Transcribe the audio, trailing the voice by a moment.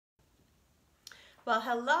Well,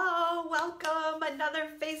 hello, welcome. Another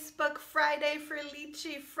Facebook Friday for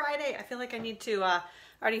Lychee Friday. I feel like I need to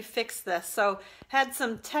already fix this. So had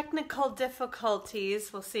some technical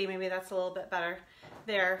difficulties. We'll see, maybe that's a little bit better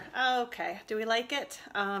there. Okay, do we like it?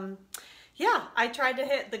 Yeah, I tried to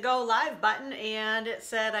hit the go live button and it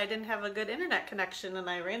said I didn't have a good internet connection, and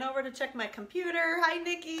I ran over to check my computer. Hi,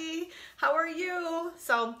 Nikki, how are you?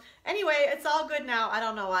 So anyway, it's all good now. I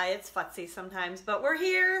don't know why it's futzy sometimes, but we're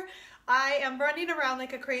here. I am running around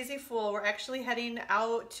like a crazy fool. We're actually heading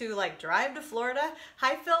out to drive to Florida.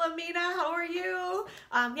 Hi, Philomena, how are you?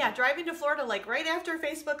 Yeah, driving to Florida like right after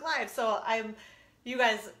Facebook Live. So you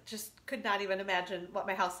guys just could not even imagine what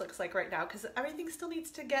my house looks like right now, because everything still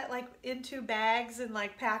needs to get into bags and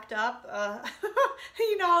packed up.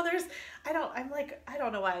 You know, I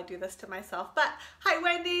don't know why I do this to myself. But hi,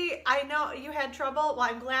 Wendy, I know you had trouble. Well,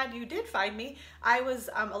 I'm glad you did find me. I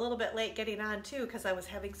was a little bit late getting on too, because I was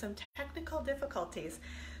having some technical difficulties.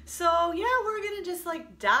 So yeah, we're gonna just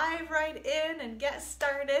dive right in and get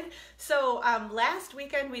started. So last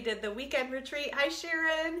weekend we did the weekend retreat. Hi,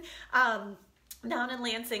 Sharon. Down in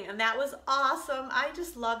Lansing, and that was awesome. I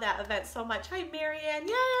just love that event so much. Hi, Marianne.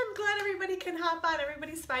 Yeah, I'm glad everybody can hop on.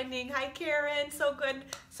 Everybody's finding. Hi, Karen. So good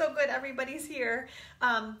everybody's here.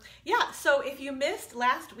 Yeah, so if you missed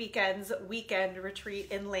last weekend's weekend retreat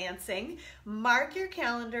in Lansing, mark your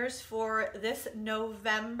calendars for this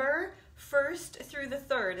November 1st through the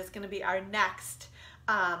 3rd is going to be our next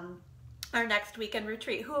weekend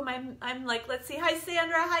retreat. Who am I? I'm let's see. Hi,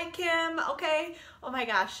 Sandra. Hi, Kim. Okay. Oh my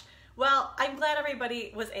gosh. Well, I'm glad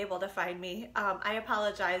everybody was able to find me. I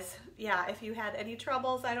apologize, yeah, if you had any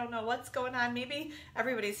troubles. I don't know what's going on. Maybe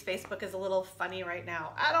everybody's Facebook is a little funny right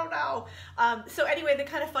now. I don't know. So anyway, the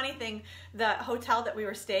kind of funny thing, the hotel that we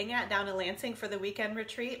were staying at down in Lansing for the weekend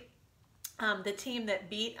retreat, the team that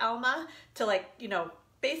beat Alma to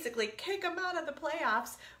basically kick them out of the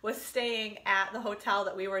playoffs was staying at the hotel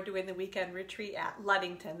that we were doing the weekend retreat at,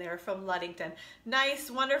 Ludington. They were from Ludington.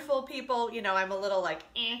 Nice, wonderful people. You know, I'm a little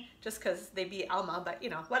just because they beat Alma, but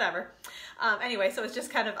whatever. Anyway, so it's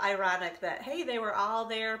just kind of ironic that, hey, they were all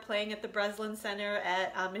there playing at the Breslin Center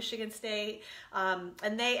at Michigan State,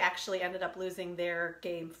 and they actually ended up losing their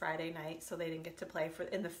game Friday night, so they didn't get to play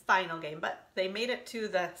in the final game, but they made it to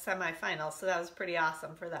the semifinals, so that was pretty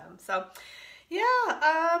awesome for them. So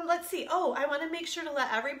yeah, let's see. Oh, I want to make sure to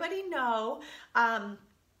let everybody know,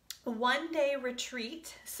 one-day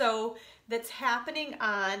retreat. So that's happening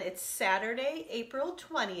it's Saturday, April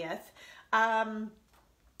 20th.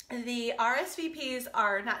 The RSVPs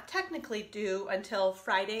are not technically due until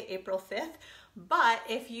Friday, April 5th. But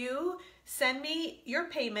if you send me your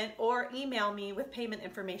payment or email me with payment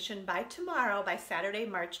information by tomorrow, by Saturday,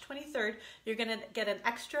 March 23rd, you're going to get an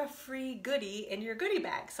extra free goodie in your goodie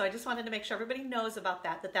bag. So I just wanted to make sure everybody knows about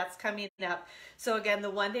that's coming up. So again, the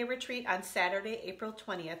one-day retreat on Saturday, April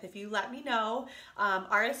 20th. If you let me know,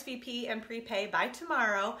 RSVP and prepay by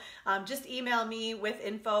tomorrow, just email me with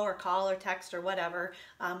info or call or text or whatever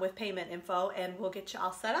with payment info, and we'll get you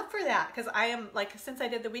all set up for that. Because I am, since I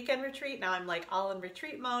did the weekend retreat, now I'm all in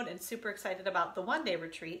retreat mode and super excited about the one-day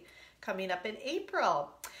retreat coming up in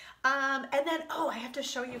April. And then, I have to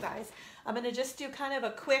show you guys. I'm going to just do kind of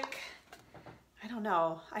a quick, I don't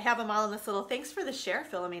know, I have them all in this little, thanks for the share,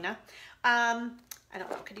 Philomena. I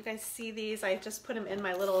don't know, could you guys see these? I just put them in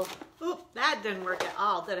my little, that didn't work at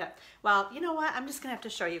all, did it? Well, you know what? I'm just going to have to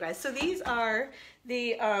show you guys. So these are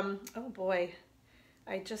the, oh boy,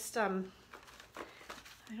 I just, I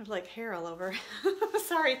have hair all over.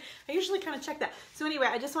 Sorry, I usually kind of check that. So anyway,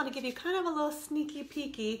 I just want to give you kind of a little sneaky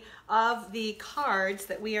peeky of the cards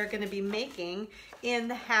that we are going to be making in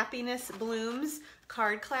the Happiness Blooms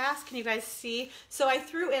card class. Can you guys see? So I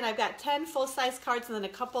threw in, I've got 10 full-size cards and then a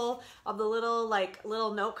couple of the little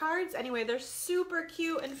little note cards. Anyway, they're super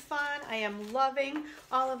cute and fun. I am loving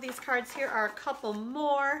all of these cards. Here are a couple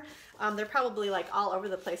more. They're probably all over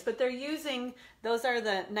the place, but they're using, those are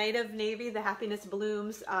the Night of Navy, the Happiness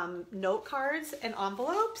Blooms note cards and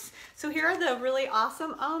envelopes. So here are the really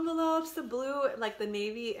awesome envelopes, the blue, the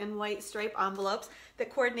navy and white stripe envelopes that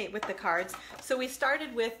coordinate with the cards. So we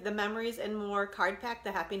started with the Memories and More card pack,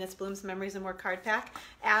 the Happiness Blooms Memories and More card pack,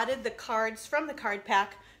 added the cards from the card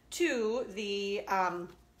pack to the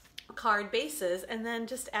card bases, and then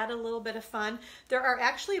just add a little bit of fun. There are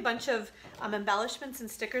actually a bunch of embellishments and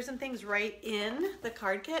stickers and things right in the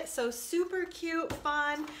card kit, so super cute,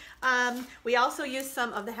 fun. We also use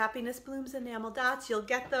some of the Happiness Blooms enamel dots. You'll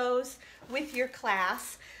get those with your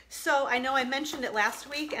class. So I know I mentioned it last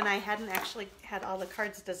week and I hadn't actually had all the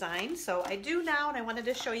cards designed, so I do now, and I wanted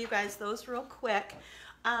to show you guys those real quick.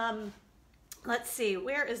 Let's see,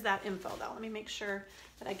 where is that info though? Let me make sure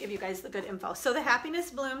that I give you guys the good info. So the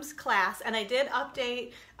Happiness Blooms class, and I did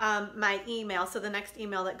update my email. So the next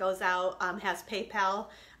email that goes out has PayPal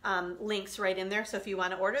links right in there. So if you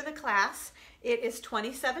want to order the class, it is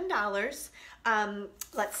 $27.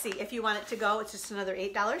 Let's see, if you want it to go, it's just another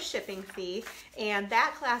 $8 shipping fee. And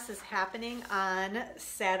that class is happening on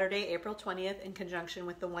Saturday, April 20th in conjunction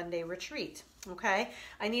with the one-day retreat. Okay,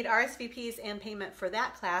 I need RSVPs and payment for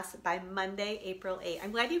that class by Monday, April 8th.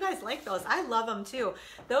 I'm glad you guys like those. I love them too.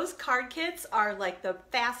 Those card kits are like the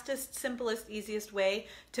fastest, simplest, easiest way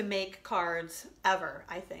to make cards ever,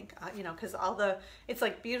 I think. You know, because it's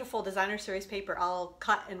like beautiful designer series paper all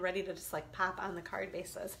cut and ready to just like pop on the card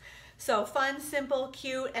bases. So fun, simple,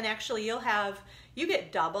 cute, and actually you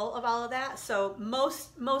get double of all of that. So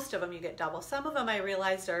most of them you get double. Some of them I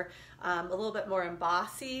realized are a little bit more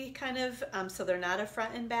embossy kind of, so they're not a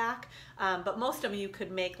front and back. But most of them you could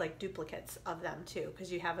make like duplicates of them too,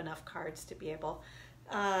 because you have enough cards to be able,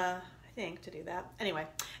 I think, to do that. Anyway,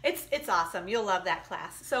 it's awesome. You'll love that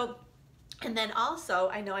class. So. And then also,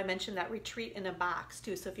 I know I mentioned that retreat in a box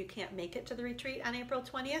too. So if you can't make it to the retreat on April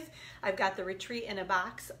 20th, I've got the retreat in a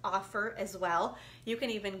box offer as well. You can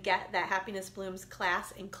even get that Happiness Blooms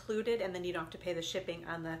class included, and then you don't have to pay the shipping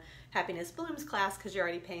on the Happiness Blooms class because you're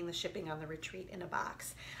already paying the shipping on the retreat in a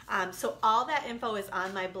box. So all that info is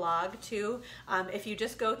on my blog too. If you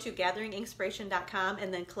just go to gatheringinspiration.com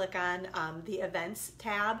and then click on the events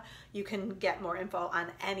tab, you can get more info on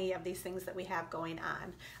any of these things that we have going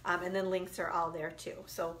on. And then links are all there too.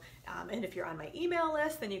 So, and if you're on my email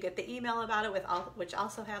list, then you get the email about it which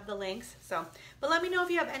also have the links. So, but let me know if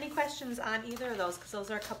you have any questions on either of those, because those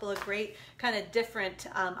are a couple of great kind of different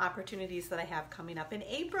opportunities that I have coming up in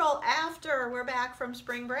April after we're back from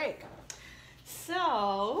spring break.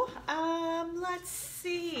 So, let's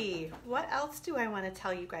see, what else do I want to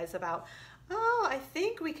tell you guys about? Oh, I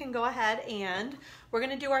think we can go ahead and we're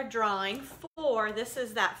going to do our drawing for, this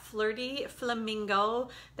is that Flirty Flamingo,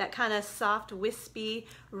 that kind of soft wispy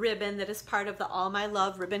ribbon that is part of the All My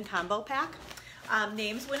Love ribbon combo pack.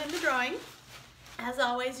 Names win in the drawing. As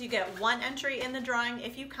always, you get 1 entry in the drawing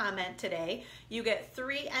if you comment today. You get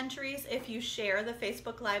 3 entries if you share the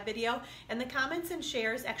Facebook Live video. And the comments and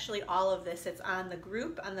shares, actually all of this, it's on the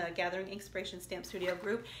group, on the Gathering Inspiration Stamp Studio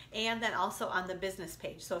group, and then also on the business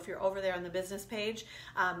page. So if you're over there on the business page,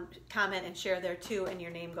 comment and share there too, and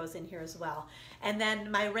your name goes in here as well. And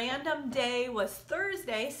then my random day was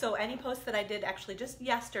Thursday, so any post that I did actually just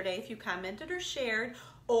yesterday, if you commented or shared,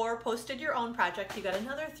 or posted your own project, you got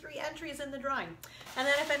another 3 entries in the drawing. And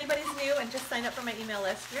then if anybody's new and just signed up for my email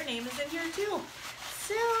list, your name is in here too.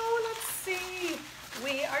 So let's see,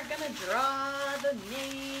 we are gonna draw the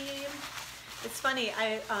name. It's funny,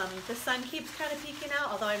 the sun keeps kind of peeking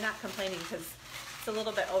out, although I'm not complaining because it's a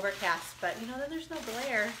little bit overcast, but you know, then there's no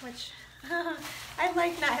glare, which I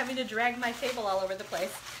like not having to drag my table all over the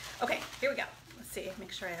place. Okay, here we go. Let's see,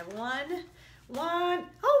 make sure I have one. Oh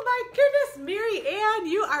my goodness, Mary Ann,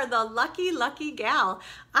 you are the lucky gal.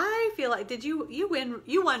 I feel like, did you win?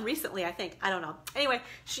 You won recently, I think. I don't know. Anyway,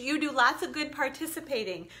 you do lots of good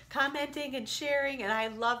participating, commenting and sharing, and I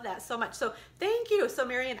love that so much. So thank you. So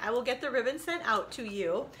Mary Ann, I will get the ribbon sent out to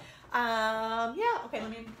you. Yeah, okay, let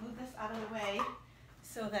me move this out of the way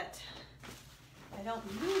so that I don't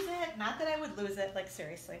lose it. Not that I would lose it, like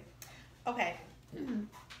seriously. Okay.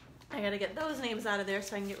 I gotta get those names out of there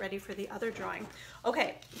so I can get ready for the other drawing.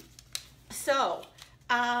 Okay, so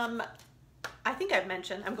I think I've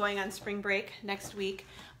mentioned I'm going on spring break next week,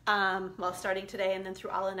 well, starting today and then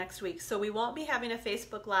through all of next week. So we won't be having a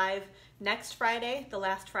Facebook Live next Friday, the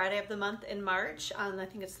last Friday of the month in March, I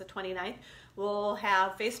think it's the 29th. We'll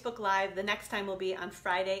have Facebook Live, the next time will be on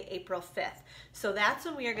Friday, April 5th. So that's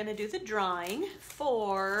when we are gonna do the drawing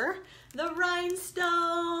for the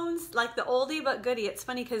rhinestones, like the oldie but goodie. It's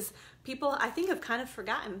funny because people, I think, have kind of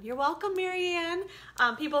forgotten. You're welcome, Marianne.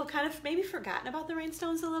 People have kind of maybe forgotten about the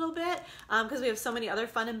rhinestones a little bit because we have so many other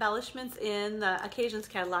fun embellishments in the Occasions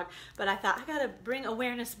catalog, but I thought I gotta bring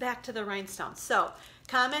awareness back to the rhinestones. So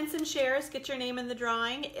comments and shares, get your name in the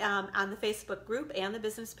drawing on the Facebook group and the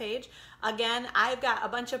business page. Again, I've got a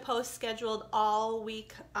bunch of posts scheduled all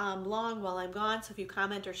week long while I'm gone, so if you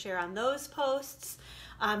comment or share on those posts,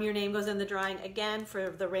 your name goes in the drawing again for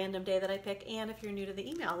the random day that I pick, and if you're new to the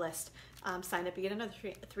email list, sign up, you get another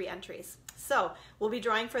three entries. So we'll be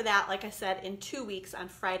drawing for that, like I said, in 2 weeks on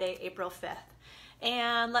Friday, April 5th.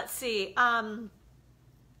 And let's see,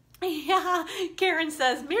 yeah, Karen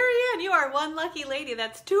says, Marianne, you are one lucky lady.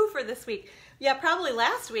 That's 2 for this week. Yeah, probably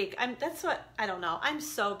last week. That's what, I don't know. I'm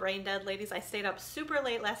so brain dead, ladies. I stayed up super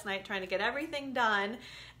late last night trying to get everything done,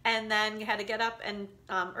 and then had to get up and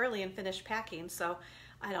early and finish packing. So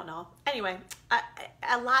I don't know. Anyway,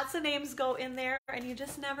 lots of names go in there, and you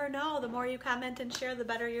just never know. The more you comment and share, the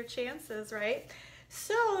better your chances, right?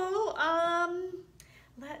 So,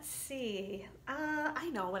 let's see. I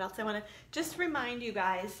know what else I want to just remind you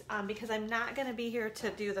guys, because I'm not going to be here to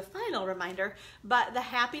do the final reminder, but the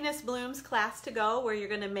Happiness Blooms class to go, where you're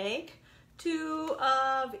going to make 2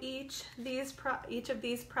 of each of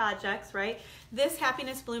these projects, right? This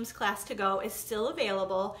Happiness Blooms class to go is still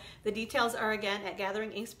available. The details are again at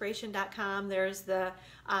gatheringinspiration.com. There's the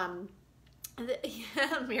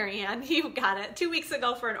Marianne, you got it 2 weeks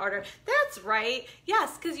ago for an order. That's right.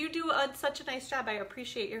 Yes, because you do such a nice job. I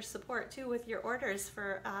appreciate your support too with your orders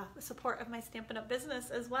for support of my Stampin' Up! Business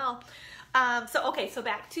as well. So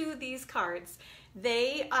back to these cards.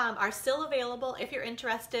 They are still available if you're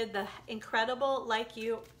interested. The Incredible Like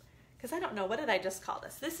You, because I don't know, what did I just call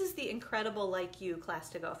this? This is the Incredible Like You class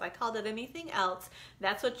to go. If I called it anything else,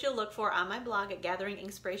 that's what you'll look for on my blog at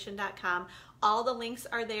gatheringinspiration.com. All the links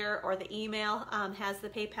are there, or the email has the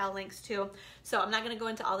PayPal links too. So I'm not going to go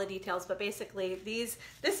into all the details, but basically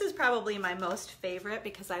this is probably my most favorite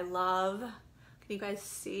because I love, can you guys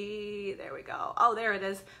see? There we go. Oh, there it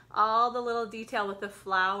is. All the little detail with the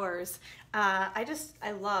flowers. I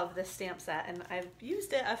love this stamp set, and I've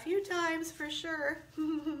used it a few times for sure.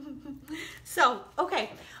 So,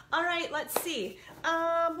 okay. All right, let's see.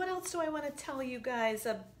 What else do I want to tell you guys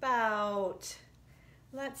about?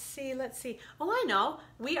 Let's see. Oh, I know.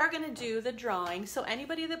 We are going to do the drawing. So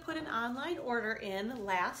anybody that put an online order in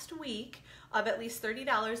last week of at least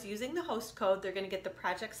 $30 using the host code, they're going to get the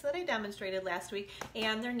projects that I demonstrated last week,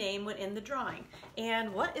 and their name went in the drawing.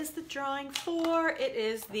 And what is the drawing for? It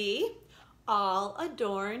is the All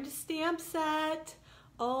Adorned stamp set.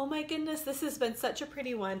 Oh my goodness, this has been such a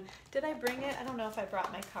pretty one. Did I bring it? I don't know if I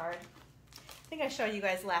brought my card. I think I showed you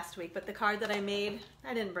guys last week, but the card that I made,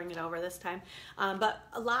 I didn't bring it over this time. But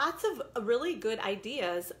lots of really good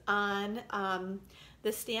ideas on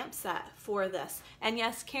the stamp set for this. And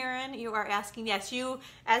yes, Karen, you are asking, yes, you,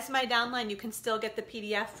 as my downline, you can still get the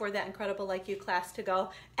PDF for that Incredible Like You class to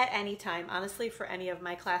go at any time. Honestly, for any of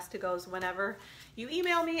my class to goes, whenever you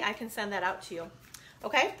email me, I can send that out to you.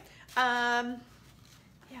 Okay?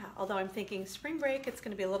 Yeah, although I'm thinking spring break, it's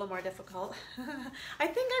going to be a little more difficult. I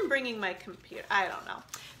think I'm bringing my computer. I don't know.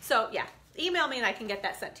 So yeah, email me and I can get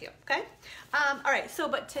that sent to you, okay? All right, so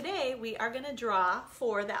but today we are going to draw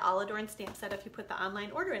for the All Adorned stamp set if you put the online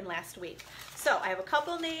order in last week. So I have a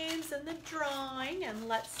couple names in the drawing, and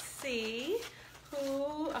let's see,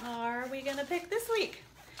 who are we going to pick this week?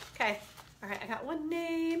 Okay, all right, I got one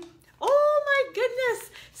name. Oh my goodness.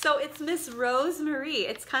 So it's Miss Rosemary.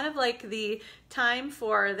 It's kind of like the time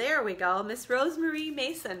for, there we go, Miss Rosemary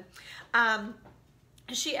Mason.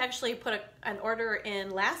 She actually put an order in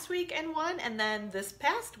last week and won, and then this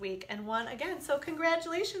past week and won again. So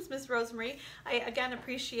congratulations, Miss Rosemary. I again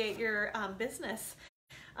appreciate your business.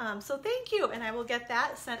 So thank you, and I will get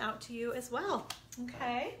that sent out to you as well.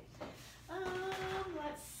 Okay.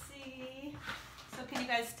 Let's see. So can you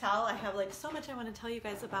guys tell I have like so much I want to tell you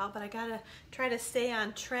guys about, but I gotta try to stay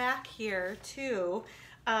on track here too,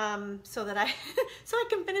 so that I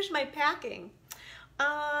can finish my packing.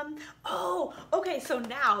 Oh, okay, so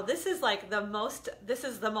now this is like the most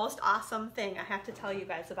awesome thing I have to tell you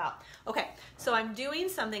guys about. Okay, so I'm doing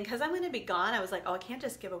something, because I'm going to be gone. I was like, oh, I can't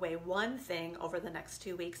just give away one thing over the next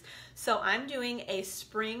 2 weeks. So I'm doing a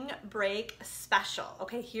spring break special.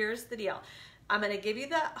 Okay, here's the deal. I'm going to give you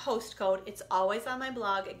the host code. It's always on my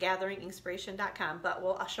blog at gatheringinspiration.com, but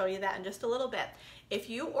I'll show you that in just a little bit. If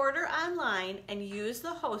you order online and use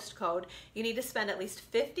the host code, you need to spend at least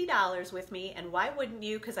 $50 with me. And why wouldn't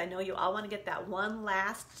you? Because I know you all want to get that one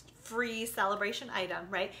last free celebration item,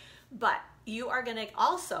 right? But you are going to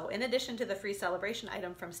also, in addition to the free celebration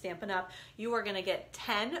item from Stampin' Up, you are going to get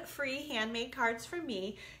 10 free handmade cards from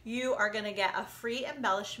me. You are going to get a free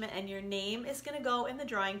embellishment, and your name is going to go in the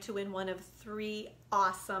drawing to win one of 3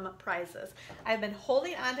 awesome prizes. I've been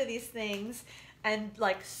holding on to these things and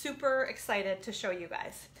like super excited to show you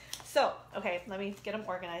guys. So, okay, let me get them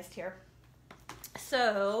organized here.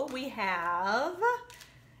 So we have,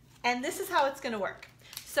 and this is how it's going to work.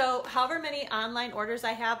 So however many online orders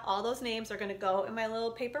I have, all those names are going to go in my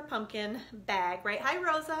little paper pumpkin bag, right? Hi,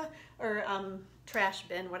 Rosa, or trash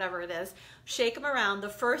bin, whatever it is. Shake them around. The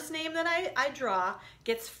first name that I draw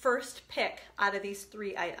gets first pick out of these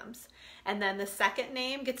 3 items. And then the second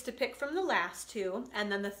name gets to pick from the last 2. And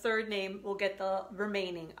then the third name will get the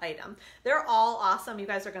remaining item. They're all awesome. You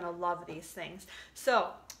guys are going to love these things.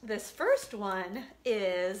 So this first one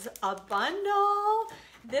is a bundle.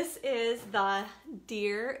 This is the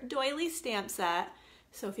Dear Doily stamp set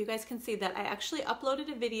So if you guys can see that, I actually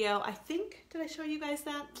uploaded a video. I think, did I show you guys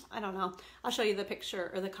that? I don't know. I'll show you the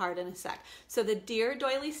picture or the card in a sec. So the Dear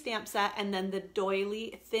Doily stamp set and then the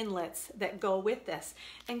doily thinlits that go with this.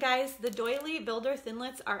 And guys, the doily builder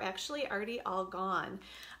thinlits are actually already all gone.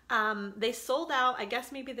 They sold out. I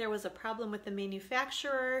guess maybe there was a problem with the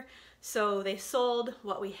manufacturer. So they sold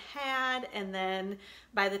what we had, and then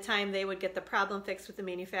by the time they would get the problem fixed with the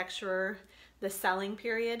manufacturer, the selling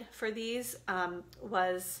period for these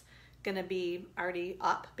was gonna be already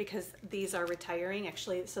up because these are retiring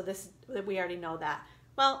actually. So this, we already know that.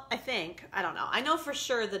 Well, I think, I don't know. I know for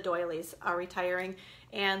sure the doilies are retiring,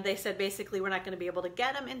 and they said basically we're not gonna be able to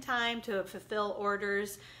get them in time to fulfill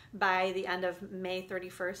orders by the end of May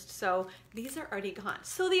 31st. So these are already gone.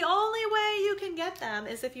 So the only way you can get them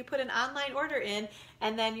is if you put an online order in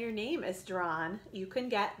and then your name is drawn. You can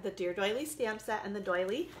get the Dear Doily stamp set and the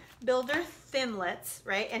doily builder thinlits,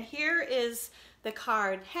 right? And here is the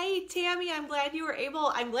card. Hey Tammy, I'm glad you were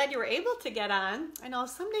able to get on. I know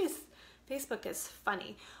some days Facebook is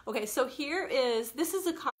funny. Okay, so this is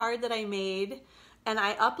a card that I made, and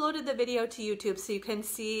I uploaded the video to YouTube so you can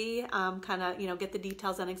see, kind of, you know, get the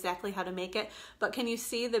details on exactly how to make it. But can you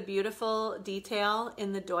see the beautiful detail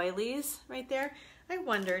in the doilies right there? I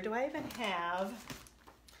wonder, do I even have,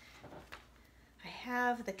 I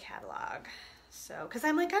have the catalog. So, because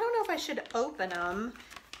I'm like, I don't know if I should open them.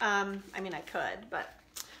 I mean, I could, but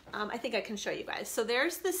I think I can show you guys. So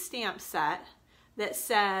there's the stamp set that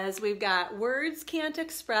says we've got words can't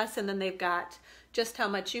express, and then they've got just how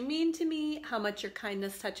much you mean to me, how much your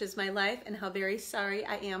kindness touches my life, and how very sorry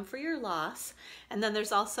I am for your loss. And then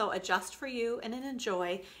there's also a just for you and an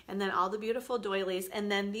enjoy, and then all the beautiful doilies.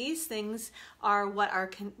 And then these things are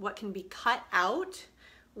what can be cut out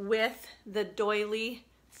with the doily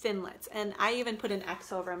thinlits. And I even put an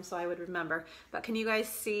X over them so I would remember. But can you guys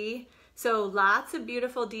see? So lots of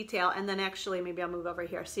beautiful detail. And then actually, maybe I'll move over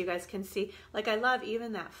here so you guys can see. Like, I love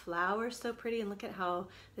even that flower, so pretty. And look at how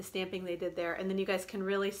the stamping they did there. And then you guys can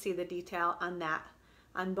really see the detail on that,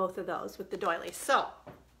 on both of those with the doilies. So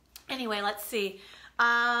anyway, let's see.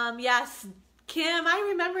 Yes, Kim, I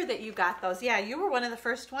remember that you got those. Yeah, you were one of the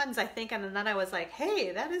first ones, I think. And then I was like,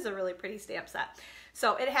 hey, that is a really pretty stamp set.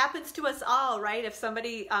 So it happens to us all, right? If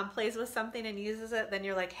somebody plays with something and uses it, then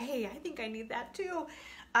you're like, hey, I think I need that too.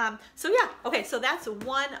 So yeah, okay, so that's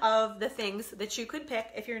one of the things that you could pick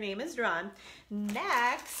if your name is drawn.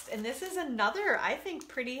 Next, and this is another, I think,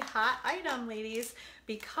 pretty hot item, ladies,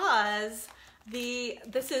 because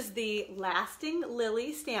this is the Lasting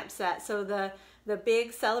Lily stamp set. So the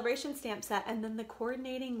big celebration stamp set, and then the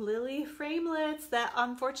coordinating lily framelits that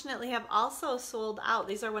unfortunately have also sold out.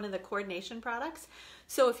 These are one of the coordination products.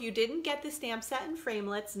 So if you didn't get the stamp set and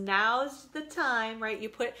framelits, now's the time, right? You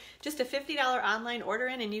put just a $50 online order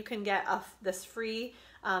in and you can get this free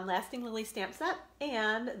Lasting Lily stamp set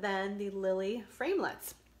and then the lily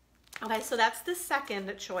framelits. Okay, so that's the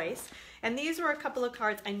second choice. And these were a couple of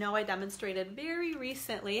cards I know I demonstrated very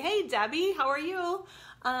recently. Hey Debbie, how are you?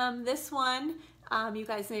 This one, you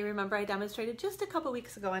guys may remember I demonstrated just a couple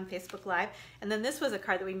weeks ago on Facebook Live. And then this was a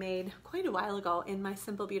card that we made quite a while ago in my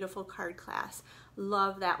Simple Beautiful card class.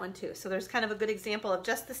 Love that one too. So there's kind of a good example of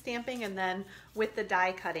just the stamping and then with the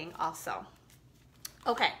die cutting also.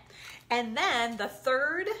 Okay, and then the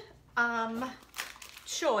third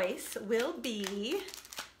choice will be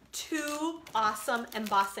two awesome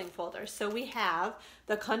embossing folders. So we have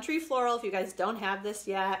the Country Floral. If you guys don't have this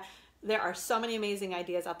yet, there are so many amazing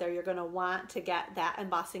ideas out there. You're going to want to get that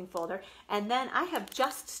embossing folder. And then I have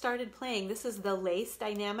just started playing. This is the Lace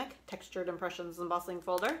Dynamic Textured Impressions embossing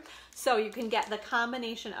folder. So you can get the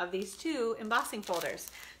combination of these two embossing folders.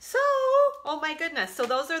 So, oh my goodness. So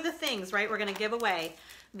those are the things, right? We're going to give away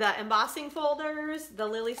the embossing folders, the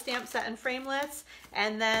Lily stamp set and framelits,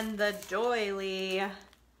 and then the doily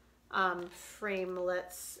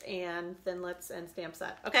framelits and thinlits and stamp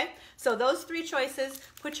set. Okay, so those three choices.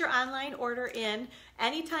 Put your online order in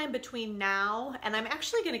anytime between now, and I'm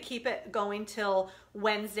actually going to keep it going till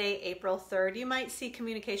Wednesday, April 3rd. You might see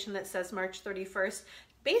communication that says March 31st.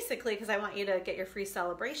 Basically, because I want you to get your free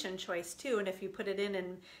celebration choice too, and if you put it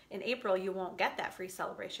in April, you won't get that free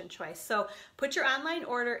celebration choice. So put your online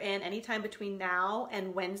order in anytime between now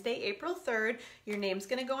and Wednesday, April 3rd. Your name's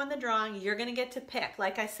going to go in the drawing. You're going to get to pick.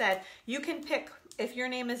 Like I said, you can pick. If your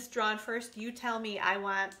name is drawn first, you tell me I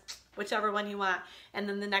want whichever one you want, and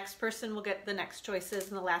then the next person will get the next choices,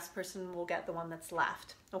 and the last person will get the one that's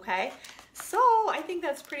left. Okay, so I think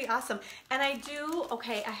that's pretty awesome. And I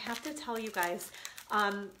have to tell you guys,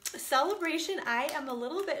 Celebration, I am a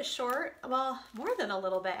little bit short, well, more than a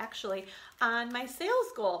little bit actually, on my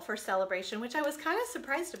sales goal for Celebration, which I was kind of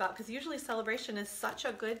surprised about because usually Celebration is such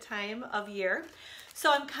a good time of year.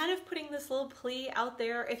 So I'm kind of putting this little plea out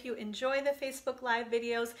there. If you enjoy the Facebook Live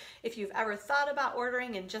videos, if you've ever thought about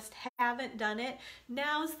ordering and just haven't done it,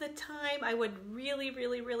 now's the time. I would really,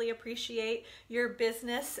 really, really appreciate your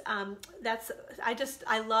business.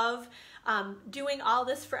 I love doing all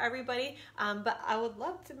this for everybody, but I would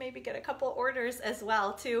love to maybe get a couple orders as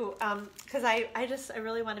well too, because I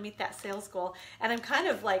really want to meet that sales goal. And I'm kind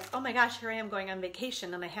of like, oh my gosh, here I am going on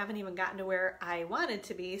vacation and I haven't even gotten to where I wanted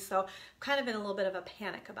to be. So I'm kind of in a little bit of a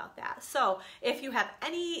panic about that. So if you have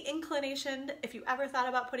any inclination, if you ever thought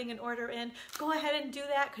about putting an order in, go ahead and do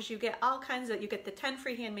that, because you get all kinds of, you get the 10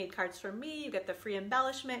 free handmade cards from me, you get the free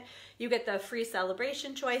embellishment, you get the free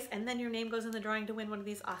celebration choice, and then your name goes in the drawing to win one of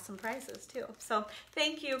these awesome prizes too. So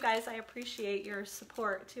thank you guys, I appreciate your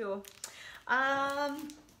support too.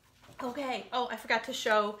 Okay, oh, I forgot to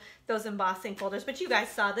show those embossing folders, but you guys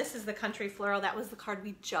saw this is the Country Floral. That was the card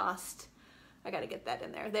we just, I gotta get that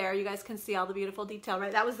in there. There, you guys can see all the beautiful detail,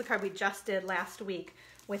 right? That was the card we just did last week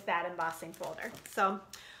with that embossing folder. So,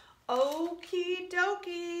 okie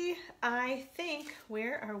dokie, I think,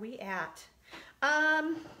 where are we at?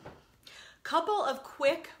 Couple of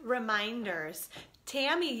quick reminders.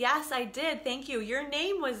 Tammy, yes, I did. Thank you. Your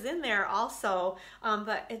name was in there also,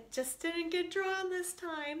 but it just didn't get drawn this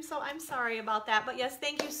time, so I'm sorry about that. But yes,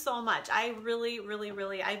 thank you so much. I really, really,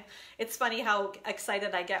 really, it's funny how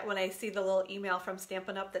excited I get when I see the little email from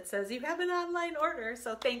Stampin' Up! That says you have an online order.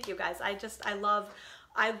 So thank you guys. I just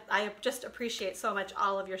appreciate so much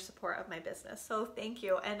all of your support of my business. So thank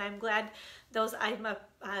you. And I'm glad those,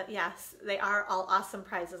 yes, they are all awesome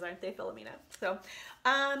prizes, aren't they, Philomena? So,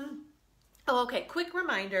 oh, okay, quick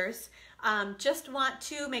reminders. Just want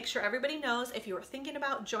to make sure everybody knows, if you were thinking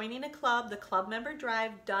about joining a club, the club member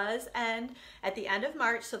drive does end at the end of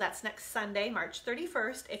March, so that's next Sunday, March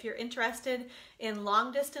 31st. If you're interested in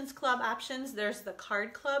long distance club options, there's the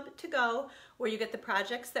card club to go, where you get the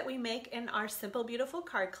projects that we make in our Simple Beautiful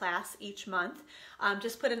card class each month.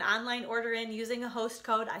 Just put an online order in using a host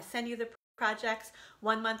code. I send you the projects.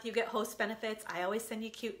 1 month you get host benefits. I always send you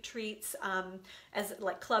cute treats as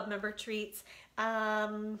like club member treats.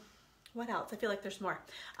 What else? I feel like there's more.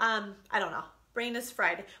 I don't know. Brain is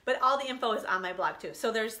fried, but all the info is on my blog too. So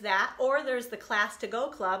there's that, or there's the class to go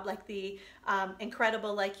club, like the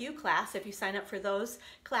Incredible Like You class. If you sign up for those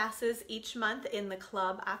classes each month in the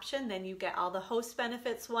club option, then you get all the host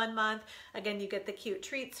benefits 1 month. Again, you get the cute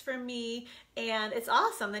treats from me, and it's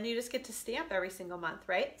awesome. Then you just get to stamp every single month,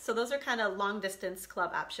 right? So those are kind of long distance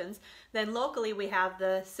club options. Then locally we have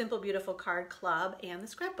the Simple Beautiful Card Club and the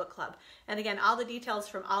Scrapbook Club. And again, all the details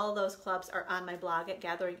from all of those clubs are on my blog at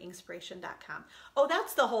gatheringinspiration.com. Oh,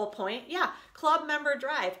 that's the whole point. Yeah, club member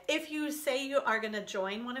drive. If you say you are going to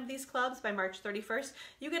join one of these clubs by March 31st,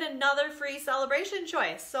 you get another free celebration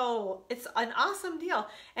choice. So it's an awesome deal.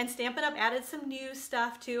 And Stampin' Up! Added some new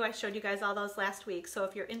stuff too. I showed you guys all those last week. So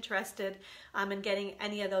if you're interested in getting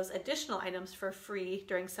any of those additional items for free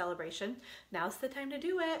during celebration, now's the time to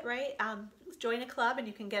do it, right? Join a club and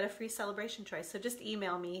you can get a free celebration choice. So just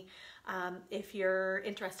email me if you're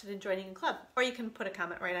interested in joining a club, or you can put a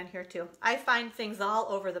comment right on here too. I find things all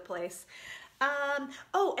over the place.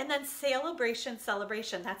 Oh, and then Sale-A-Bration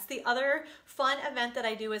Celebration. That's the other fun event that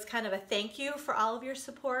I do, is kind of a thank you for all of your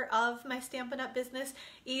support of my Stampin' Up! Business.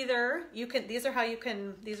 Either you can, these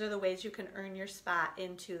are the ways you can earn your spot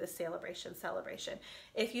into the Sale-A-Bration Celebration.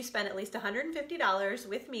 If you spend at least $150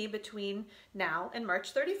 with me between now and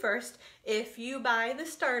March 31st, if you buy the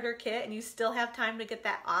starter kit, and you still have time to get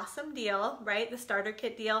that awesome deal, right? The starter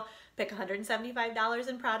kit deal, pick $175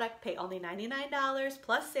 in product, pay only $99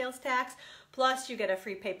 plus sales tax, plus you get a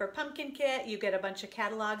free paper pumpkin kit, you get a bunch of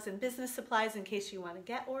catalogs and business supplies in case you want to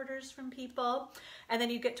get orders from people, and then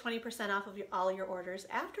you get 20% off of all your orders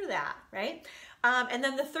after that, right? And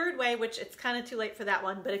then the third way, which it's kind of too late for that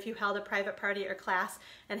one, but if you held a private party or class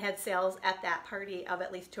and had sales at that party of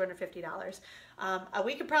at least $250,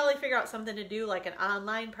 we could probably figure out something to do, like an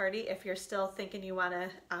online party, if you're still thinking you want to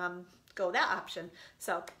go that option.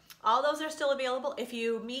 So all those are still available. If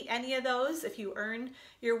you meet any of those, if you earn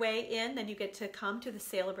your way in, then you get to come to the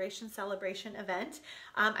Sale-A-Bration Celebration event.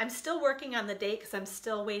 I'm still working on the date because I'm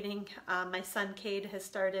still waiting. My son Cade has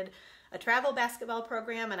started a travel basketball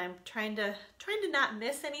program, and I'm trying to not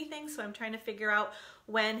miss anything, so I'm trying to figure out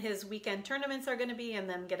when his weekend tournaments are going to be and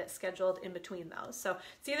then get it scheduled in between those. So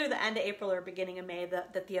it's either the end of April or beginning of May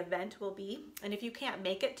that the event will be. And if you can't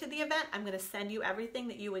make it to the event, I'm going to send you everything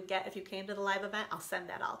that you would get if you came to the live event. I'll send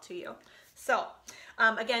that all to you. So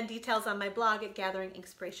again, details on my blog at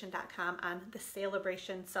gatheringinspiration.com on the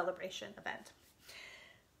SALE-A-BRATION celebration event.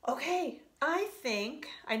 Okay, I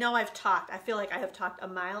know I've talked. I feel like I have talked a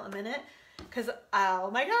mile a minute because, oh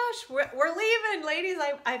my gosh, we're leaving, ladies.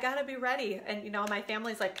 I gotta be ready. And you know, my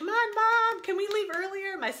family's like, come on, Mom, can we leave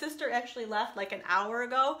earlier? My sister actually left like an hour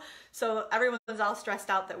ago. So everyone's all stressed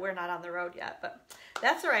out that we're not on the road yet, but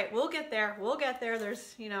that's all right. We'll get there. We'll get there.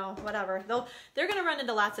 There's, you know, whatever. They're going to run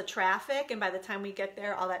into lots of traffic. And by the time we get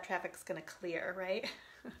there, all that traffic's going to clear, right?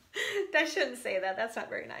 I shouldn't say that. That's not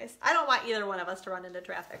very nice. I don't want either one of us to run into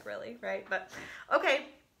traffic, really, right? But okay,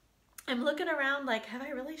 I'm looking around like, have I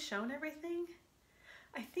really shown everything?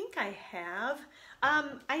 I think I have.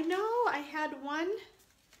 I know I had one.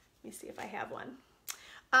 Let me see if I have one.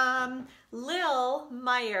 Lil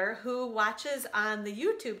Meyer, who watches on the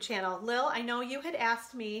YouTube channel. Lil, I know you had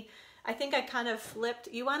asked me, I think I kind of flipped.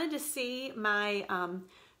 You wanted to see my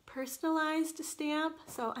personalized stamp.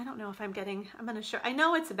 So I don't know if I'm going to show, I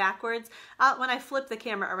know it's backwards. When I flip the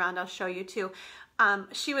camera around, I'll show you too.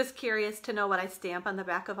 She was curious to know what I stamp on the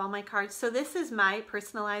back of all my cards. So this is my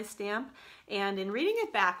personalized stamp. And in reading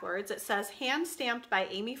it backwards, it says hand stamped by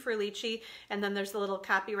Amy Ferlici. And then there's a little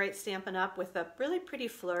copyright Stampin' Up with a really pretty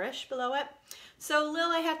flourish below it. So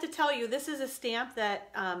Lil, I have to tell you, this is a stamp that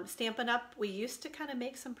Stampin' Up, we used to kind of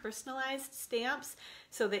make some personalized stamps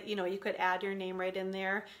so that, you know, you could add your name right in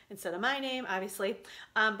there instead of my name, obviously.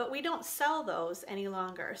 But we don't sell those any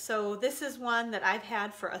longer. So this is one that I've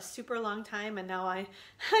had for a super long time, and now I've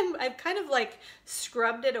kind of like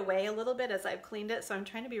scrubbed it away a little bit as I've cleaned it. So I'm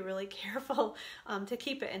trying to be really careful to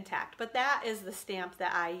keep it intact. But that is the stamp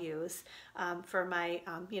that I use for my,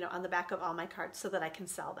 you know, on the back of all my cards so that I can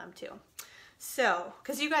sell them too. So,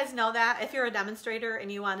 because you guys know that if you're a demonstrator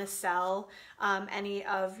and you want to sell any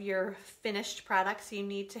of your finished products, you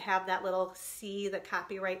need to have that little C, the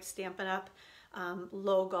copyright Stampin' Up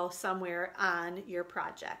logo somewhere on your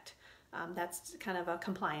project. That's kind of a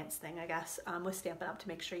compliance thing, I guess, with Stampin' Up to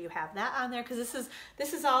make sure you have that on there, because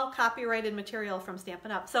this is all copyrighted material from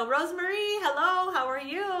Stampin' Up. So Rosemary, hello, how are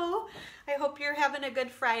you? I hope you're having a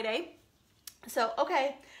good Friday. So,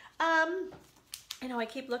 okay. I know I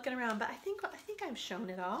keep looking around, but I think I've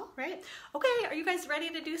shown it all, right? Okay, are you guys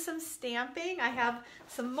ready to do some stamping? I have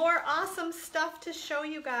some more awesome stuff to show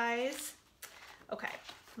you guys. Okay,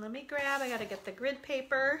 let me grab, I gotta get the grid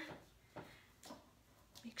paper.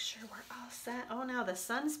 Make sure we're all set. Oh, now the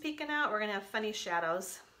sun's peeking out. We're gonna have funny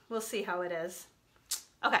shadows. We'll see how it is.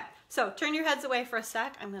 Okay, so turn your heads away for a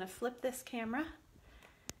sec. I'm gonna flip this camera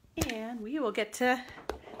and we will get to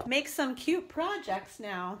make some cute projects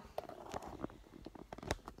now.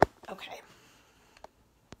 Okay.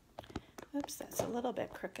 Oops, that's a little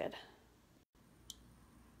bit crooked.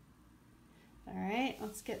 All right,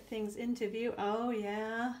 let's get things into view. Oh,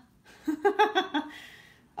 yeah.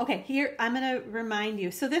 Okay, here, I'm going to remind you.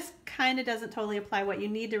 So this kind of doesn't totally apply. What you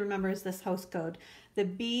need to remember is this host code, the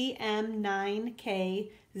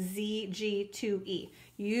BM9KZG2E.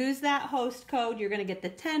 Use that host code. You're going to get the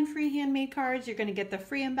 10 free handmade cards. You're going to get the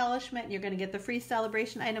free embellishment. You're going to get the free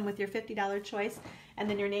celebration item with your $50 choice. And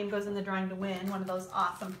then your name goes in the drawing to win one of those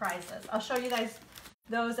awesome prizes. I'll show you guys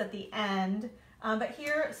those at the end. But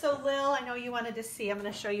here, so Lil, I know you wanted to see. I'm going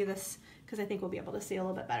to show you this because I think we'll be able to see a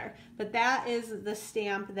little bit better. But that is the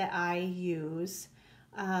stamp that I use.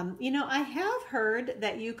 You know, I have heard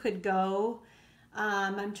that you could go,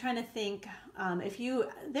 I'm trying to think,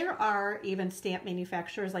 there are even stamp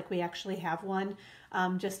manufacturers, like we actually have one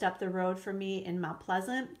just up the road from me in Mount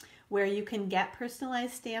Pleasant, where you can get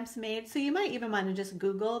personalized stamps made. So you might even want to just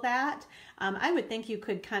Google that. I would think you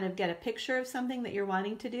could kind of get a picture of something that you're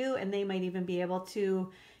wanting to do, and they might even be able to,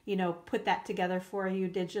 you know, put that together for you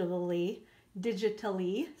digitally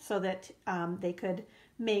so that they could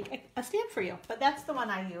make a stamp for you. But that's the one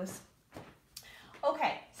I use.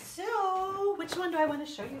 Okay, so which one do I want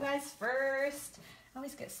to show you guys first? I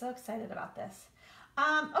always get so excited about this.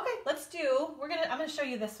 Okay, let's do, I'm gonna show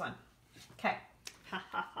you this one. Okay. Ha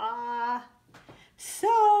ha ha. So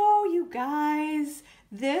you guys,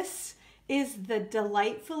 this is the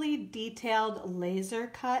delightfully detailed laser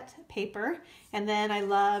cut paper. And then I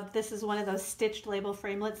love, this is one of those stitched label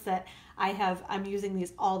framelits that I'm using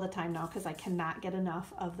these all the time now because I cannot get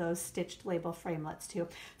enough of those stitched label framelits too.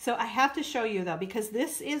 So I have to show you though, because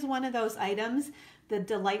this is one of those items, the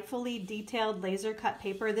delightfully detailed laser cut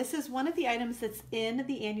paper. This is one of the items that's in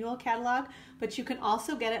the annual catalog, but you can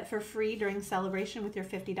also get it for free during celebration with your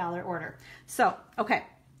 $50 order. So, okay.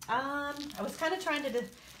 I was kind of trying to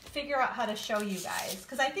figure out how to show you guys,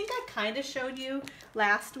 because I think I kind of showed you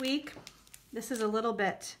last week. This is a little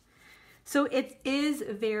bit, so it is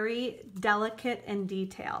very delicate and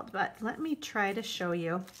detailed, but let me try to show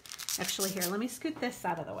you. Actually, here, let me scoot this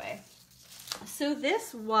out of the way. So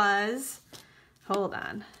this was, hold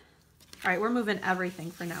on. All right, we're moving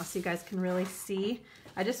everything for now so you guys can really see.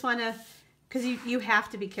 I just want to, because you have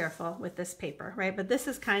to be careful with this paper, right? But this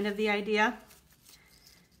is kind of the idea.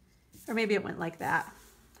 Or maybe it went like that.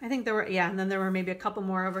 I think there were, yeah, and then there were maybe a couple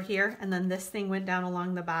more over here, and then this thing went down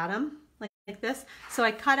along the bottom, like this. So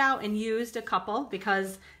I cut out and used a couple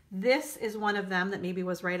because this is one of them that maybe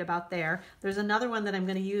was right about there. There's another one that I'm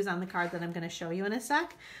going to use on the card that I'm going to show you in a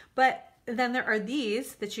sec. But then there are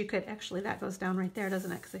these that you could, actually that goes down right there,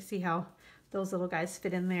 doesn't it? Because I see how those little guys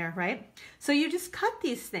fit in there, right? So you just cut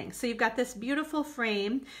these things. So you've got this beautiful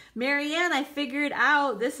frame. Marianne, I figured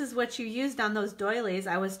out this is what you used on those doilies.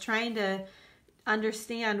 I was trying to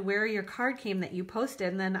understand where your card came that you posted,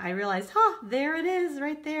 and then I realized, there it is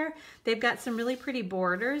right there. They've got some really pretty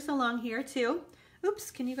borders along here too.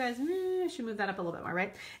 Oops, can you guys, I should move that up a little bit more,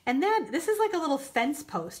 right? And then this is like a little fence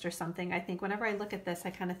post or something. I think whenever I look at this, I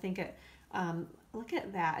kind of think it, look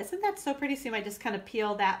at that. Isn't that so pretty? So you might just kind of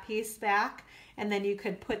peel that piece back, and then you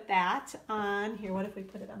could put that on here. What if we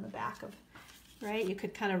put it on the back of, right? You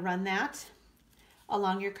could kind of run that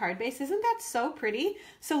along your card base. Isn't that so pretty?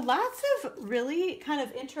 So lots of really kind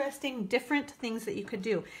of interesting, different things that you could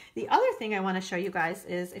do. The other thing I want to show you guys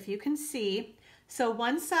is, if you can see, so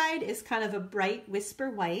one side is kind of a bright whisper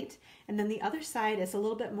white, and then the other side is a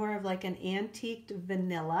little bit more of like an antiqued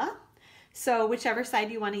vanilla. So whichever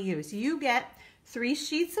side you want to use, you get 3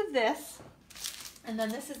 sheets of this, and then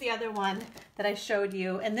this is the other one that I showed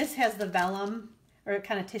you, and this has the vellum or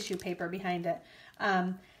kind of tissue paper behind it.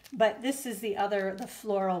 But this is the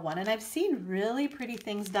floral one, and I've seen really pretty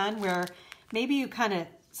things done where maybe you kind of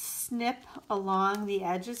snip along the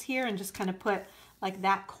edges here and just kind of put like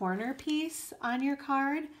that corner piece on your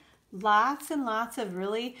card. Lots and lots of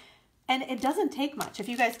really, and it doesn't take much. If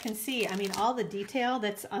you guys can see, I mean, all the detail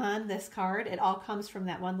that's on this card, it all comes from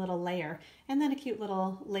that one little layer. And then a cute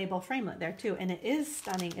little label framelit there too. And it is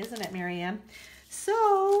stunning, isn't it, Marianne?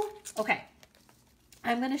 So, okay.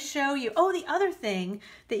 I'm going to show you, oh, the other thing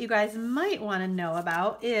that you guys might want to know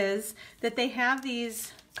about is that they have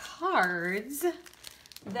these cards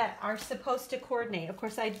that are supposed to coordinate. Of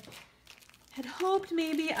course, I had hoped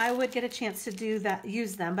maybe I would get a chance to do that,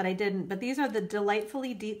 use them, but I didn't. But these are the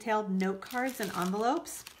delightfully detailed note cards and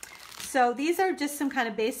envelopes. So these are just some kind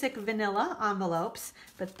of basic vanilla envelopes,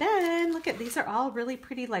 but then look at, these are all really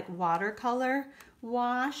pretty like watercolor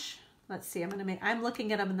wash. Let's see, I'm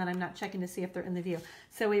looking at them and then I'm not checking to see if they're in the view.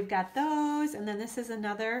 So we've got those, and then this is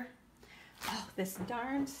another, oh, this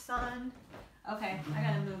darn sun. Okay, I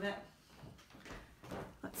gotta move it.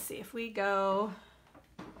 Let's see if we go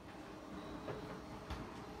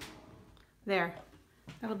there.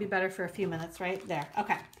 That'll be better for a few minutes, right there.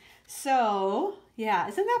 Okay, so yeah,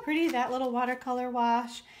 isn't that pretty, that little watercolor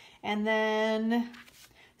wash? And then,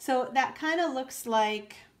 so that kind of looks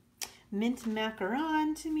like mint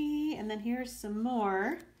macaron to me, and then here's some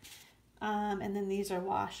more, and then these are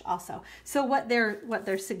wash also. So what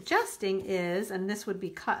they're suggesting is, and this would be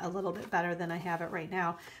cut a little bit better than I have it right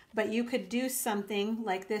now, but you could do something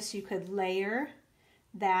like this. You could layer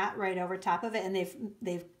that right over top of it, and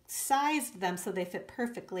they've sized them so they fit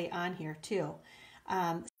perfectly on here too.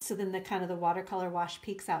 So then the kind of the watercolor wash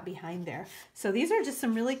peeks out behind there. So these are just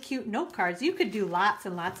some really cute note cards. You could do lots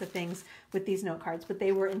and lots of things with these note cards, but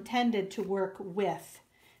they were intended to work with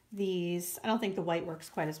these. I don't think the white works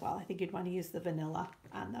quite as well. I think you'd want to use the vanilla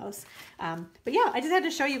on those. But yeah, I just had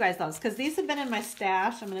to show you guys those because these have been in my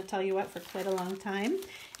stash, I'm going to tell you what, for quite a long time.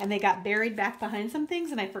 And they got buried back behind some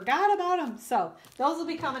things and I forgot about them. So those will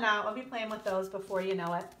be coming out. I'll be playing with those before you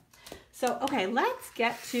know it. So, okay, let's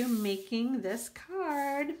get to making this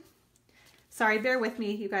card. Sorry, bear with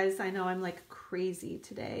me, you guys. I know I'm like crazy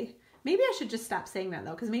today. Maybe I should just stop saying that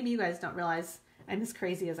though, because maybe you guys don't realize I'm as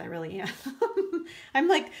crazy as I really am. I'm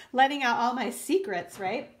like letting out all my secrets,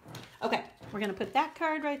 right? Okay, we're gonna put that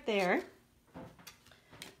card right there.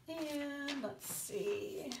 And let's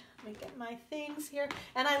see, let me get my things here.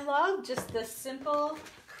 And I love just the simple,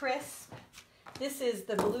 crisp. This is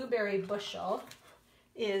the Blueberry Bushel,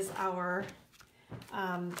 is our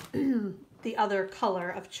the other color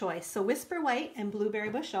of choice. So Whisper White and Blueberry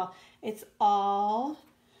Bushel, it's all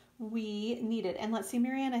we needed. And let's see,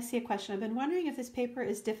 Marianne, I see a question. I've been wondering if this paper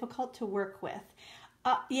is difficult to work with.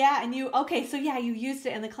 Yeah, and okay, so yeah, you used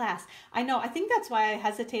it in the class. I know, I think that's why I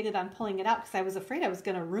hesitated on pulling it out, because I was afraid I was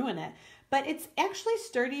going to ruin it. But it's actually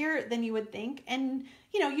sturdier than you would think, and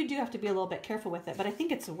you know, you do have to be a little bit careful with it, but I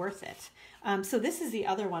think it's worth it. So this is the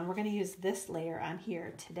other one. We're going to use this layer on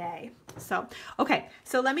here today. So, okay,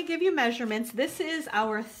 so let me give you measurements. This is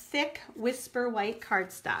our thick Whisper White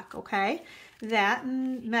cardstock, okay? That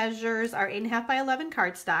measures our 8.5 by 11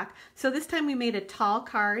 cardstock. So this time we made a tall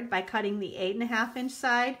card by cutting the 8.5 inch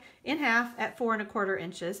side in half at 4 1/4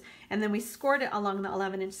 inches, and then we scored it along the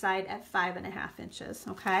 11 inch side at 5.5 inches,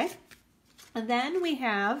 okay? And then we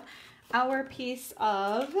have our piece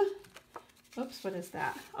of, oops, what is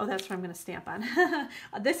that? Oh, that's what I'm going to stamp on.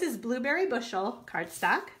 This is Blueberry Bushel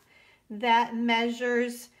cardstock that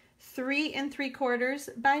measures 3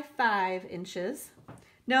 3/4 by 5 inches.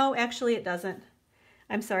 No, actually it doesn't.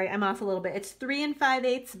 I'm sorry, I'm off a little bit. It's 3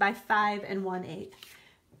 5/8 by 5 1/8,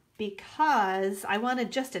 because I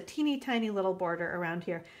wanted just a teeny tiny little border around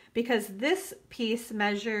here, because this piece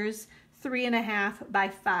measures 3 1/2 by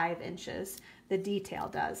 5 inches. The detail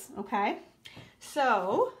does, okay?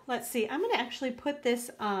 So let's see, I'm gonna actually put this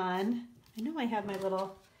on, I know I have my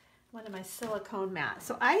little, one of my silicone mats.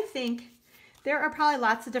 So I think there are probably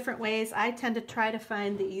lots of different ways. I tend to try to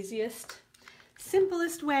find the easiest,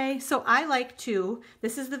 simplest way. So I like to,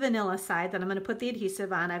 this is the vanilla side that I'm gonna put the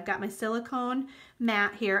adhesive on. I've got my silicone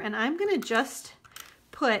mat here, and I'm gonna just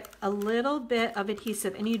put a little bit of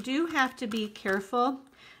adhesive, and you do have to be careful.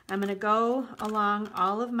 I'm gonna go along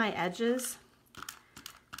all of my edges,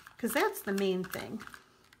 because that's the main thing.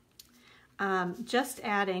 Just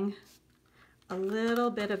adding a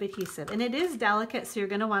little bit of adhesive, and it is delicate, so you're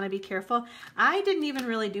gonna wanna be careful. I didn't even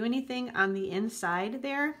really do anything on the inside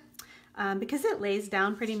there, because it lays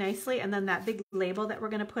down pretty nicely, and then that big label that we're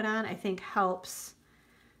going to put on, I think, helps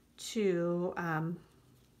to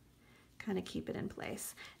kind of keep it in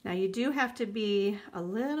place. Now you do have to be a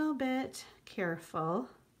little bit careful.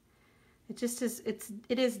 It just is,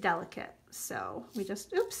 it is delicate, so we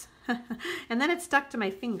just, oops, and then it stuck to my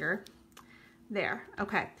finger. There,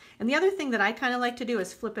 okay. And the other thing that I kind of like to do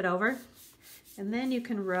is flip it over, and then you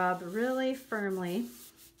can rub really firmly.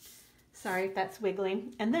 Sorry if that's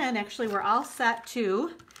wiggling. And then actually we're all set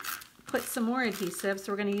to put some more adhesive.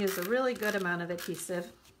 So we're going to use a really good amount of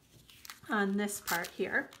adhesive on this part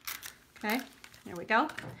here. Okay, there we go.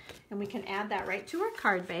 And we can add that right to our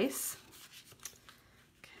card base.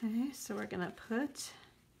 Okay, so we're going to put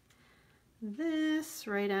this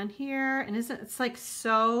right on here. And it's like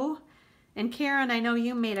so, and Karen, I know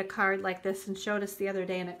you made a card like this and showed us the other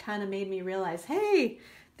day, and it kind of made me realize, hey,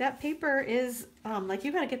 that paper is, like,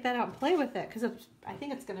 you got to get that out and play with it, because I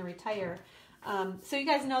think it's going to retire. So you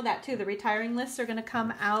guys know that too. The retiring lists are going to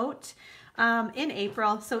come out in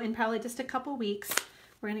April. So in probably just a couple weeks,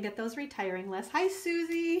 we're going to get those retiring lists. Hi,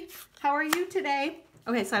 Susie. How are you today?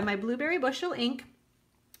 Okay, so I have my Blueberry Bushel ink.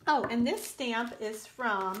 Oh, and this stamp is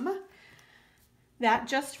from, that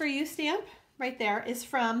Just For You stamp right there is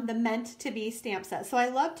from the Meant to Be stamp set. So I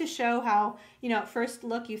love to show how, you know, at first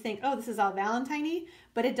look you think, oh, this is all Valentine-y,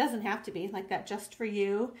 but it doesn't have to be like that. Just for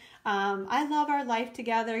you. I love our life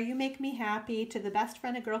together. You make me happy. To the best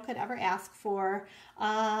friend a girl could ever ask for.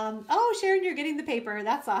 Oh, Sharon, you're getting the paper.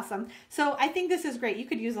 That's awesome. So I think this is great. You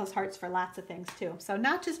could use those hearts for lots of things too. So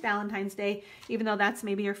not just Valentine's Day, even though that's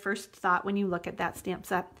maybe your first thought when you look at that stamp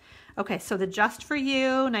set. Okay, so the Just For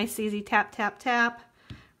You, nice easy tap, tap, tap.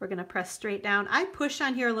 We're going to press straight down. I push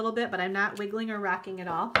on here a little bit, but I'm not wiggling or rocking at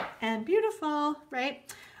all. And beautiful,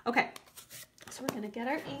 right? Okay, so we're going to get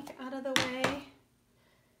our ink out of the way.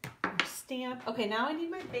 Our stamp. Okay, now I need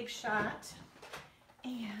my Big Shot.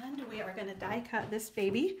 And we are going to die cut this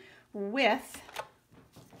baby with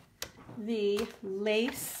the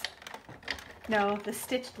lace, no, the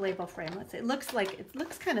stitched label frame. Let's say it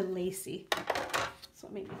looks kind of lacy. That's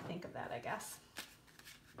what made me think of that, I guess.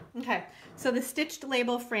 Okay, so the stitched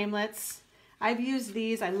label framelets, I've used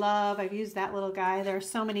these. I've used that little guy. There are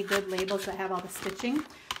so many good labels that have all the stitching.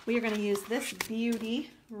 We are going to use this beauty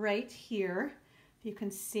right here. You can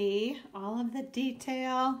see all of the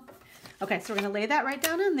detail. Okay, so we're going to lay that right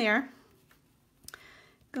down on there.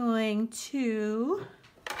 Going to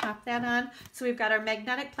pop that on. So we've got our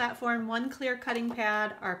magnetic platform, one clear cutting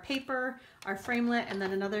pad, our paper, our framelit, and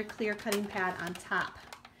then another clear cutting pad on top.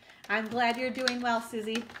 I'm glad you're doing well,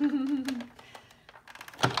 Susie.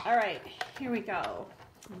 All right, here we go.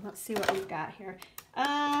 Let's see what we've got here.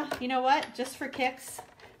 You know what? Just for kicks,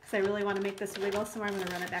 because I really want to make this wiggle somewhere, I'm going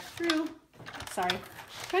to run it back through. Sorry.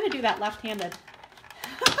 I'm trying to do that left-handed.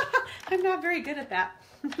 I'm not very good at that.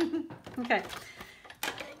 Okay.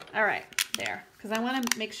 All right, there. Because I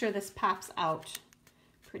want to make sure this pops out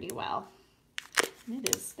pretty well.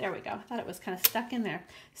 It is. There we go. I thought it was kind of stuck in there.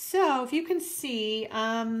 So if you can see, where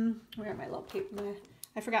are my little paper?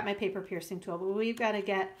 I forgot my paper piercing tool, but we've got to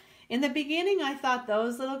get, in the beginning I thought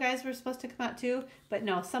those little guys were supposed to come out too, but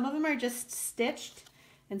no, some of them are just stitched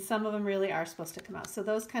and some of them really are supposed to come out. So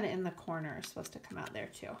those kind of in the corner are supposed to come out there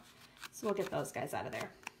too. So we'll get those guys out of there.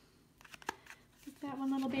 Get that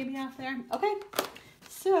one little baby off there. Okay,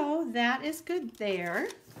 so that is good there.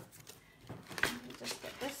 Let me just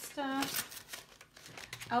get this stuff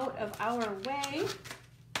out of our way.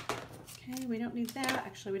 Okay, we don't need that.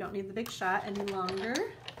 Actually, we don't need the big shot any longer.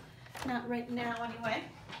 Not right now anyway.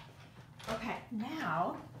 Okay,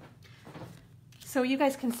 now, so you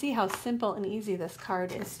guys can see how simple and easy this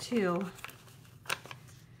card is too.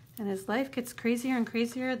 And as life gets crazier and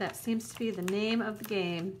crazier, that seems to be the name of the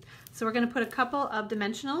game. So we're going to put a couple of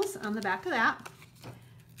dimensionals on the back of that.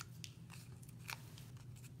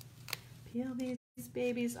 Peel these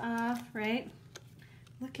babies off, right?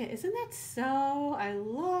 Look at, isn't that so, I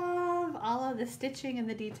love all of the stitching and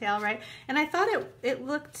the detail, right? And I thought it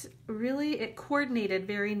looked really, it coordinated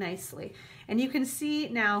very nicely. And you can see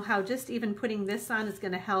now how just even putting this on is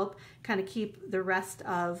gonna help kind of keep the rest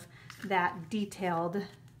of that detailed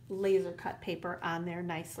laser cut paper on there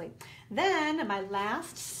nicely. Then my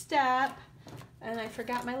last step, and I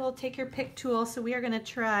forgot my little take your pick tool, so we are gonna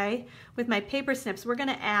try with my paper snips, we're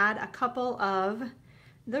gonna add a couple of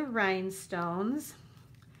the rhinestones.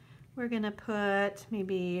 We're gonna put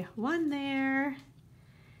maybe one there,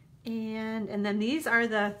 and then these are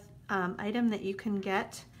the item that you can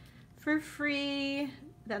get for free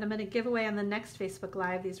that I'm gonna give away on the next Facebook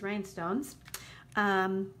Live, these rhinestones.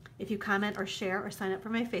 If you comment or share or sign up for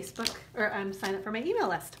my Facebook, or sign up for my email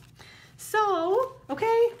list. So,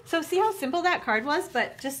 okay, so see how simple that card was,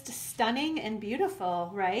 but just stunning and beautiful,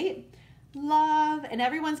 right? Love, and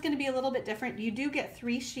everyone's gonna be a little bit different. You do get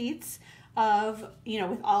 3 sheets of, you know,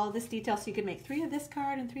 with all of this detail, so you can make 3 of this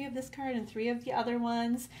card and 3 of this card and 3 of the other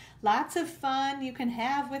ones. Lots of fun you can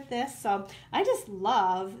have with this, so I just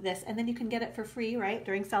love this. And then you can get it for free, right,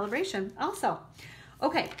 during celebration also.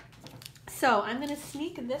 Okay, so I'm gonna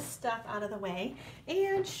sneak this stuff out of the way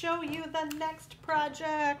and show you the next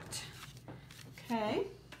project. Okay,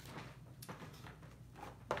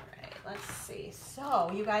 all right, let's see. So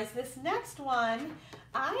you guys, this next one,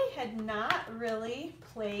 I had not really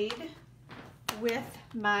played with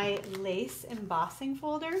my lace embossing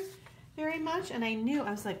folder very much, and I knew, I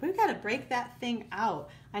was like, we've got to break that thing out.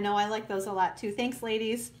 I know I like those a lot too. Thanks,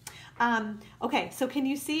 ladies. Okay, so can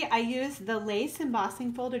you see I used the lace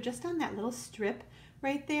embossing folder just on that little strip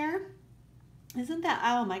right there? Isn't that,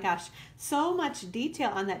 oh my gosh, so much detail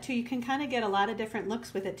on that too. You can kind of get a lot of different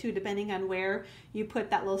looks with it too, depending on where you put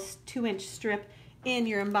that little 2-inch strip in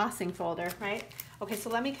your embossing folder, right? Okay, so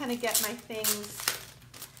let me kind of get my things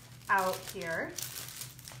out here.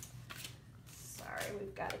 Sorry,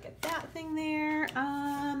 we've got to get that thing there.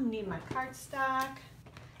 Need my cardstock.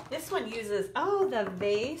 This one uses, oh, the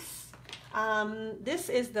vase. This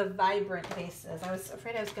is the Vibrant Vases. I was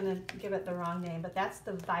afraid I was going to give it the wrong name, but that's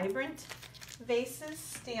the Vibrant Vases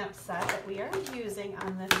stamp set that we are using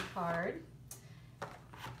on this card.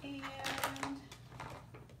 And,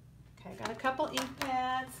 okay, got a couple ink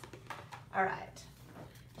pads. All right.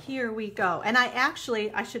 Here we go. And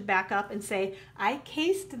I should back up and say, I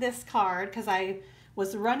cased this card because I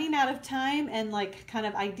was running out of time and like kind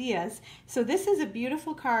of ideas. So this is a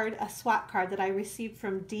beautiful card, a swap card that I received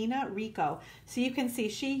from Dina Rico. So you can see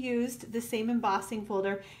she used the same embossing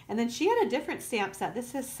folder, and then she had a different stamp set. This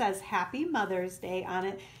says Happy Mother's Day on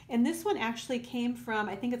it. And this one actually came from,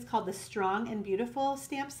 I think it's called the Strong and Beautiful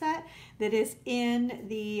stamp set that is in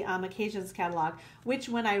the Occasions catalog, which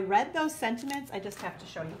when I read those sentiments, I just have to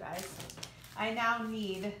show you guys. I now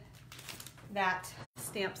need that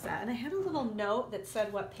stamp set. And I had a little note that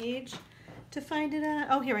said what page to find it at.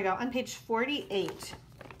 Oh, here we go, on page 48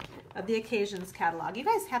 of the Occasions catalog. You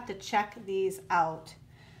guys have to check these out.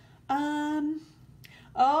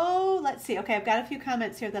 Oh, let's see. Okay, I've got a few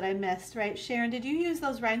comments here that I missed, right? Sharon, did you use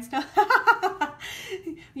those rhinestones?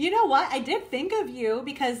 You know what? I did think of you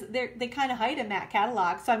because they kind of hide in that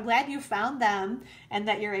catalog. So I'm glad you found them and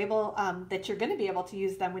that you're able, that you're going to be able to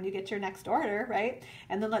use them when you get your next order, right?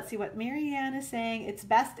 And then let's see what Marianne is saying. It's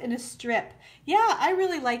best in a strip. Yeah, I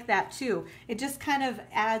really like that too. It just kind of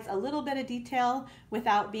adds a little bit of detail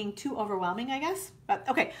without being too overwhelming, I guess. But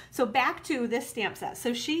okay, so back to this stamp set.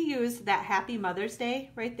 So she used that Happy Mother's Day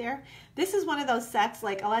right there. This is one of those sets,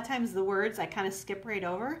 like a lot of times the words I kind of skip right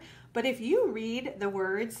over. But if you read the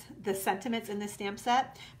words, the sentiments in this stamp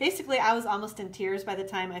set, basically I was almost in tears by the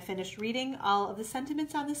time I finished reading all of the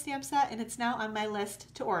sentiments on the stamp set, and it's now on my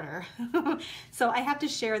list to order. So I have to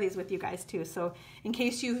share these with you guys too, so in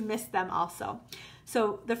case you've missed them also.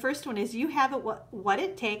 So the first one is, you have it what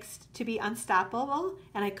it takes to be unstoppable,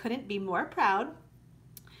 and I couldn't be more proud.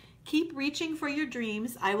 Keep reaching for your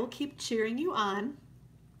dreams. I will keep cheering you on.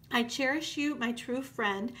 I cherish you, my true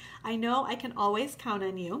friend. I know I can always count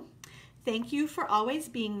on you. Thank you for always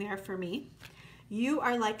being there for me. You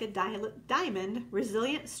are like a diamond,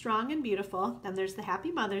 resilient, strong, and beautiful. Then there's the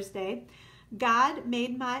Happy Mother's Day. God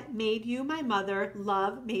made you my mother.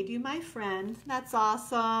 Love made you my friend. That's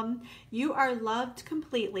awesome. You are loved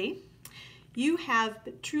completely. You have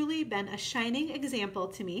truly been a shining example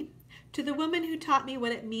to me. To the woman who taught me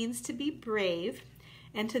what it means to be brave,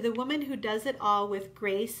 and to the woman who does it all with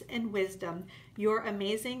grace and wisdom, you're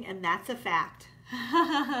amazing, and that's a fact.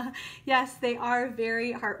 Yes, they are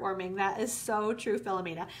very heartwarming. That is so true,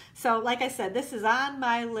 Philomena. So like I said, this is on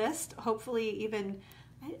my list. Hopefully even,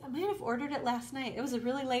 I might have ordered it last night. It was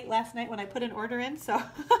really late last night when I put an order in. So,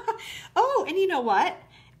 oh, and you know what?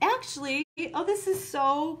 Actually, oh, this is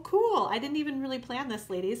so cool. I didn't even really plan this,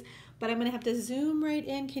 ladies, but I'm gonna have to zoom right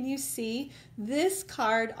in. Can you see? This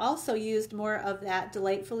card also used more of that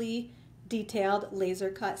delightfully detailed laser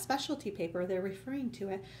cut specialty paper. They're referring to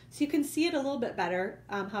it. So you can see it a little bit better,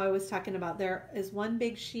 how I was talking about. There is one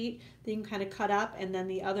big sheet that you can kind of cut up, and then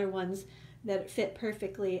the other ones that fit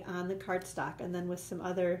perfectly on the cardstock, and then with some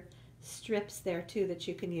other strips there too that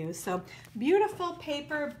you can use. So beautiful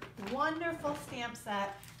paper, wonderful stamp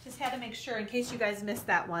set. Just had to make sure in case you guys missed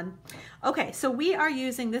that one. Okay, so we are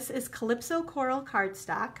using, this is Calypso Coral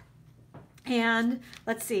cardstock. And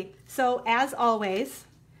let's see, so as always,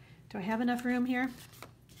 do I have enough room here?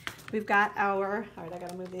 We've got our, all right, I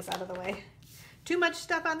gotta move these out of the way. Too much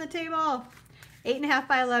stuff on the table. 8.5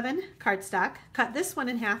 by 11 cardstock. Cut this one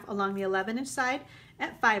in half along the 11-inch side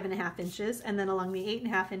at 5.5 inches, and then along the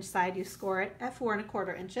 8.5-inch side, you score it at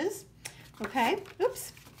 4.25 inches. Okay,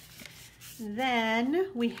 oops. Then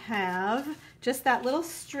we have just that little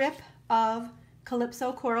strip of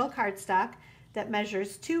Calypso Coral cardstock that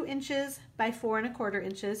measures 2 inches by 4.25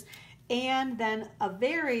 inches, and then a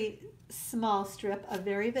very small strip of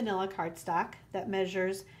very vanilla cardstock that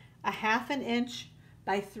measures 1/2 inch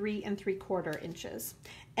by 3 3/4 inches.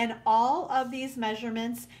 And all of these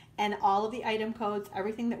measurements and all of the item codes,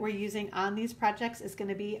 everything that we're using on these projects is going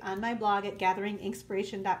to be on my blog at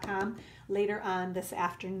gatheringinspiration.com later on this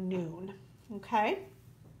afternoon. Okay.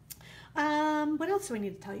 What else do I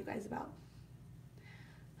need to tell you guys about?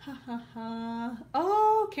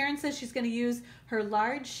 Oh, Karen says she's going to use her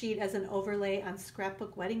large sheet as an overlay on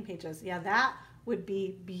scrapbook wedding pages. Yeah, that would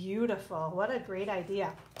be beautiful. What a great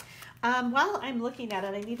idea. While I'm looking at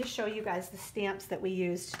it, I need to show you guys the stamps that we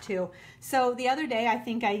used too. So the other day, I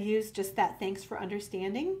think I used just that thanks for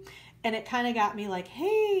understanding, and it kind of got me like,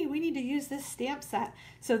 hey, we need to use this stamp set.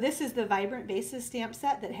 So this is the Vibrant Vases stamp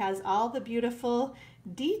set that has all the beautiful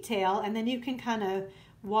detail, and then you can kind of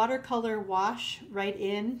watercolor wash right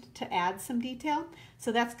in to add some detail.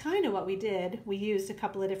 So that's kind of what we did. We used a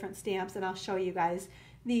couple of different stamps, and I'll show you guys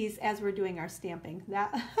these as we're doing our stamping.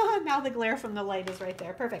 That now the glare from the light is right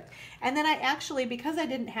there. Perfect. And then I actually, because I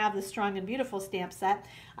didn't have the Strong and Beautiful stamp set,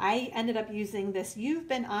 I ended up using this You've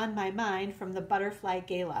Been on My Mind from the Butterfly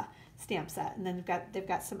Gala stamp set. And then they've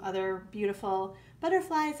got some other beautiful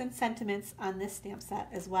butterflies and sentiments on this stamp set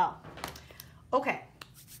as well. Okay.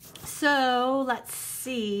 So let's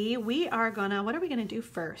see, we are gonna, what are we gonna do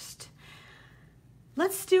first?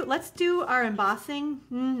 Let's do our embossing.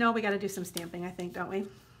 No, we gotta do some stamping, I think, don't we?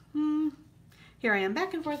 Here I am,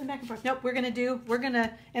 back and forth and back and forth. Nope, we're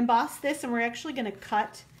gonna emboss this, and we're actually gonna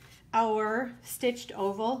cut our stitched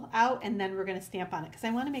oval out, and then we're gonna stamp on it, because I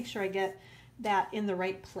wanna make sure I get that in the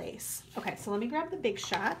right place. Okay, so let me grab the Big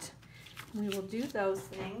Shot. We will do those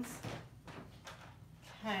things.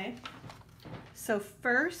 Okay. So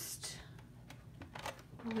first,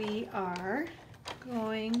 we are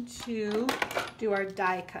going to do our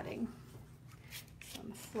die cutting.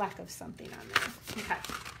 Some fleck of something on there. Okay.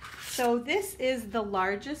 So this is the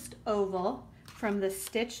largest oval from the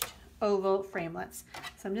Stitched Oval Framelits.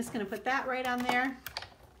 So I'm just going to put that right on there.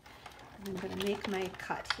 I'm going to make my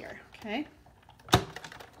cut here. Okay.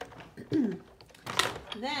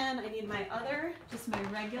 Then I need my other, just my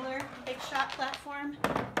regular Big Shot platform,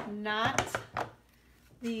 not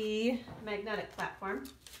the magnetic platform.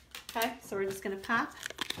 Okay, so we're just gonna pop.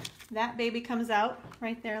 That baby comes out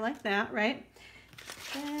right there like that, right?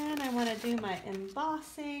 Then I want to do my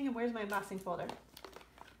embossing. Where's my embossing folder?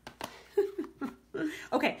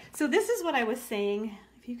 Okay, so this is what I was saying.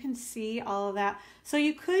 If you can see all of that. So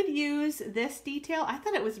you could use this detail. I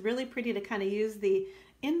thought it was really pretty to kind of use the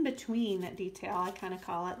in-between detail, I kind of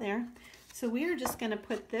call it there. So we are just going to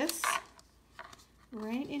put this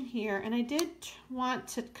right in here. And I did want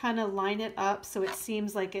to kind of line it up so it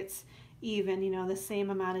seems like it's even, you know, the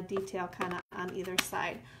same amount of detail kind of on either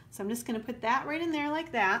side. So I'm just going to put that right in there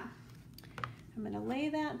like that. I'm going to lay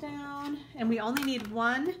that down, and we only need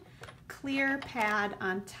one clear pad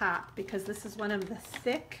on top because this is one of the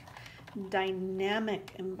thick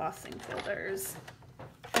dynamic embossing folders.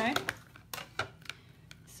 Okay,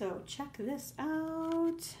 so check this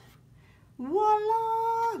out.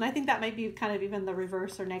 Voila! And I think that might be kind of even the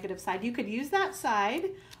reverse or negative side. You could use that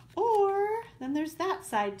side, or then there's that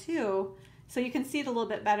side too. So you can see it a little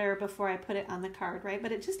bit better before I put it on the card, right?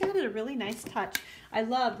 But it just added a really nice touch. I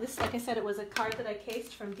love this. Like I said, it was a card that I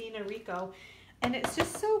cased from Dina Rico, and it's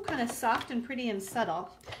just so kind of soft and pretty and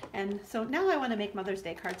subtle. And so now I want to make Mother's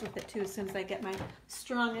Day cards with it too. As soon as I get my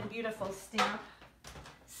strong and beautiful stamp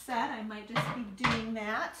set, I might just be doing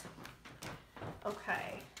that.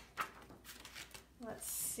 Okay.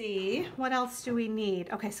 Let's see, what else do we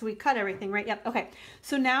need? Okay, so we cut everything, right? Yep, okay.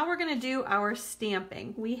 So now we're gonna do our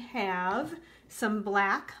stamping. We have some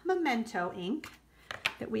black Memento ink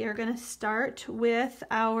that we are gonna start with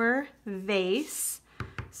our vase.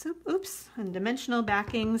 So, oops, and dimensional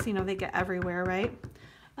backings, you know, they get everywhere, right?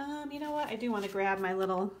 You know what, I do wanna grab my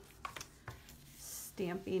little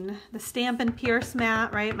stamping, the Stampin' Pierce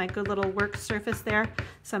mat, right? My good little work surface there.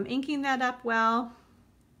 So I'm inking that up well.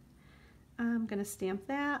 I'm gonna stamp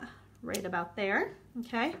that right about there.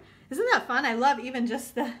 Okay, isn't that fun? I love even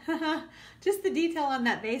just the just the detail on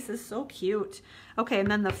that vase is so cute. Okay, and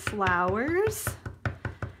then the flowers,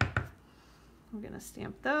 we're gonna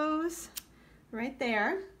stamp those right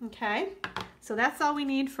there. Okay, so that's all we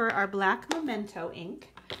need for our black Memento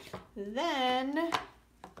ink. Then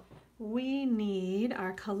we need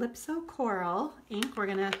our Calypso Coral ink. We're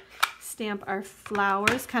gonna stamp our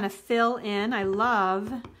flowers, kind of fill in. I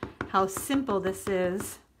love how simple this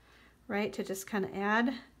is, right? To just kind of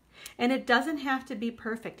add. And it doesn't have to be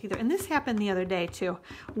perfect either. And this happened the other day too.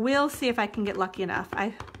 We'll see if I can get lucky enough.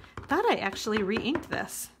 I thought I actually re-inked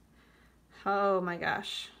this. Oh my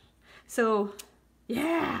gosh. So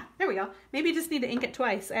yeah, there we go. Maybe you just need to ink it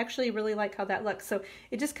twice. I actually really like how that looks. So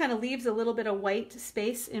it just kind of leaves a little bit of white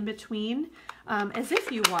space in between, as if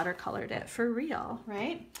you watercolored it for real,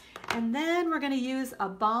 right? And then we're gonna use a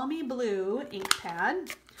balmy blue ink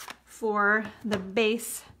pad for the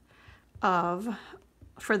base of,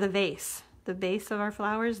 for the vase of our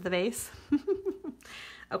flowers, the vase.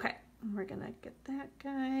 Okay, we're gonna get that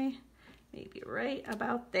guy maybe right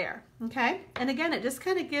about there, okay? And again, it just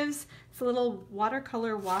kind of gives this little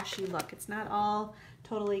watercolor washy look. It's not all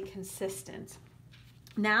totally consistent.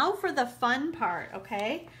 Now for the fun part,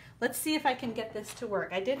 okay? Let's see if I can get this to work.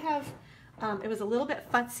 I did have, it was a little bit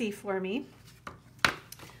futzy for me.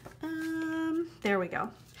 There we go.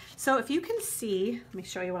 So if you can see, let me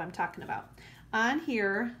show you what I'm talking about. On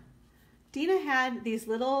here, Dina had these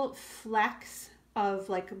little flecks of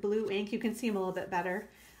like blue ink. You can see them a little bit better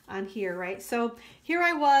on here, right? So here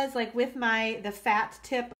I was like with the fat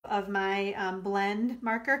tip of my blend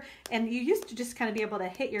marker, and you used to just kind of be able to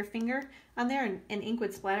hit your finger on there and ink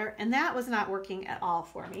would splatter, and that was not working at all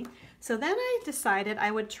for me. So then I decided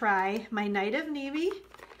I would try my Night of Navy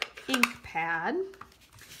ink pad.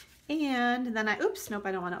 And then oops, nope,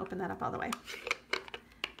 I don't want to open that up all the way.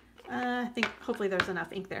 I think hopefully there's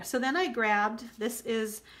enough ink there. So then I grabbed, this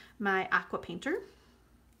is my aqua painter,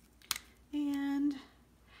 and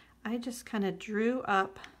I just kind of drew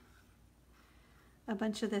up a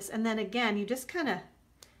bunch of this. And then again, you just kind of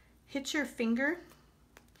hit your finger,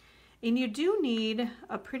 and you do need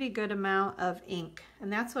a pretty good amount of ink.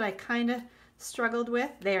 And that's what I kind of struggled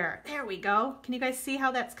with. There we go. Can you guys see how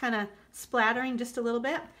that's kind of splattering just a little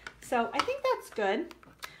bit? So I think that's good.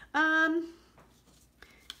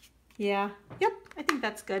 Yeah, yep, I think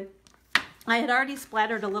that's good. I had already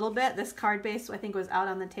splattered a little bit. This card base, I think, was out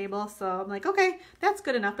on the table. So I'm like, okay, that's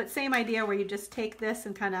good enough. But same idea where you just take this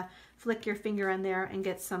and kind of flick your finger on there and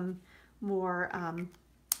get some more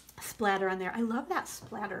splatter on there. I love that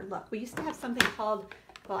splatter look. We used to have something called,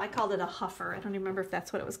 well, I called it a huffer. I don't even remember if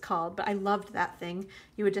that's what it was called, but I loved that thing.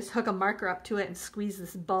 You would just hook a marker up to it and squeeze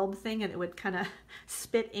this bulb thing, and it would kind of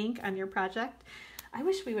spit ink on your project. I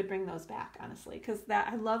wish we would bring those back, honestly, because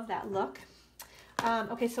I love that look.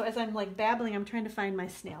 Okay, so as I'm like babbling, I'm trying to find my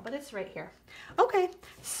snail, but it's right here. Okay,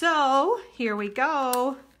 so here we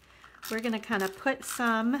go. We're gonna kind of put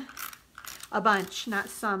some a bunch, not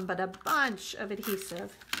some, but a bunch of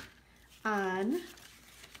adhesive on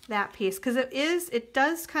that piece, because it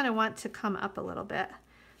does kind of want to come up a little bit.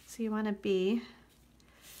 So you want to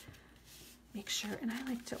make sure, and I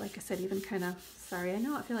like to, like I said, even kind of, sorry,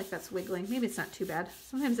 I feel like that's wiggling. Maybe it's not too bad.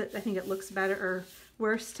 Sometimes I think it looks better or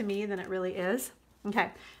worse to me than it really is.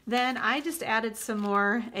 Okay, then I just added some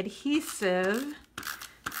more adhesive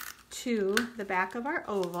to the back of our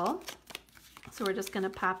oval. So we're just gonna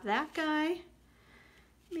pop that guy,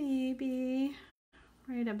 maybe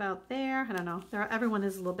right about there. I don't know, everyone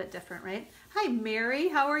is a little bit different, right? Hi, Mary,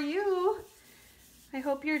 how are you? I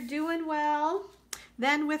hope you're doing well.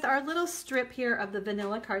 Then with our little strip here of the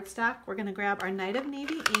vanilla cardstock, we're gonna grab our Night of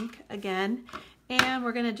Navy ink again, and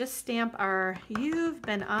we're gonna just stamp our You've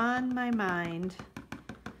Been on My Mind.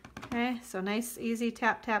 Okay, so nice, easy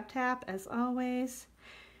tap, tap, tap as always.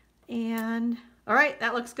 And all right,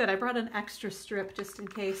 that looks good. I brought an extra strip just in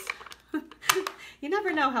case. You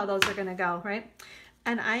never know how those are gonna go, right?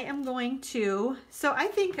 And I am going to, so I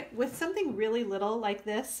think with something really little like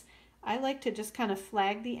this, I like to just kind of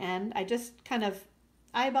flag the end. I just kind of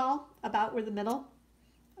eyeball about where the middle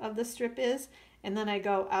of the strip is, and then I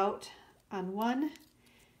go out on one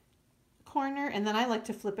corner, and then I like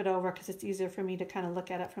to flip it over because it's easier for me to kind of look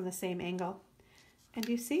at it from the same angle. And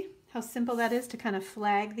you see how simple that is to kind of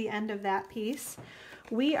flag the end of that piece.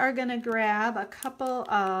 We are going to grab a couple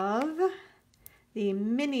of the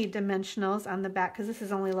mini dimensionals on the back, because this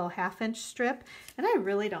is only a little 1/2 inch strip, and I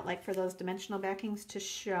really don't like for those dimensional backings to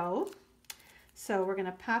show. So we're going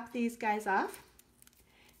to pop these guys off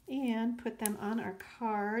and put them on our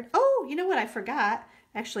card. Oh, you know what I forgot?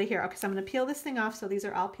 Actually here, okay, so I'm going to peel this thing off, so these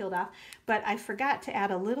are all peeled off, but I forgot to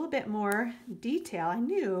add a little bit more detail. I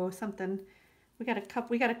knew something, we got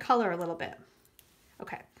to color a little bit.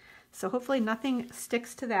 Okay, so hopefully nothing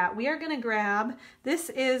sticks to that. We are going to grab, this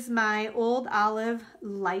is my Old Olive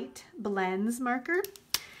Light Blends marker,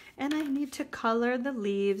 and I need to color the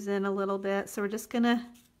leaves in a little bit, so we're just going to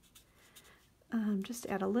just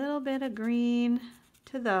add a little bit of green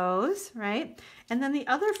to those, right? And then the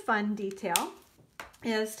other fun detail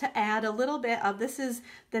is to add a little bit of, this is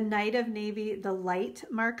the Night of Navy, the light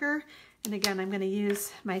marker. And again, I'm going to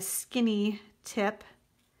use my skinny tip,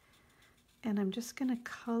 and I'm just going to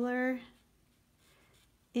color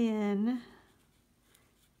in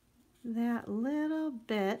that little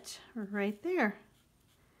bit right there.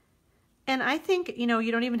 And I think, you know,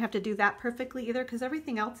 you don't even have to do that perfectly either, because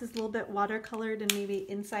everything else is a little bit watercolored and maybe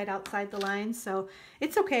inside, outside the lines. So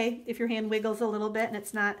it's okay if your hand wiggles a little bit and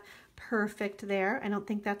it's not perfect there. I don't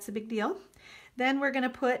think that's a big deal. Then we're going to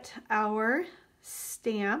put our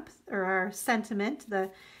stamp, or our sentiment, the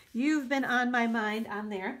You've Been on My Mind, on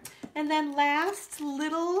there. And then last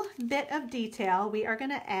little bit of detail, we are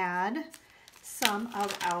going to add some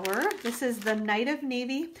of our, this is the Night of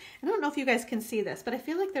Navy. I don't know if you guys can see this, but I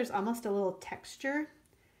feel like there's almost a little texture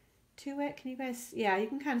to it. Can you guys, yeah, you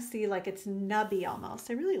can kind of see like it's nubby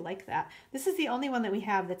almost. I really like that. This is the only one that we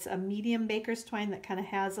have that's a medium baker's twine that kind of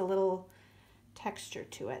has a little texture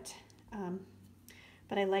to it.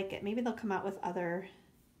 But I like it. Maybe they'll come out with other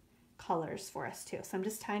colors for us too. So I'm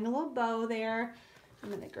just tying a little bow there. I'm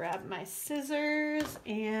going to grab my scissors,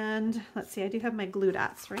 and let's see, I do have my glue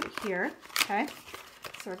dots right here. Okay,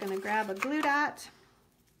 so we're going to grab a glue dot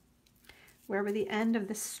wherever the end of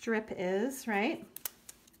the strip is, right?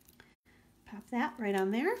 Pop that right on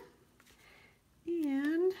there,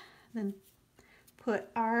 and then put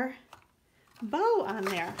our bow on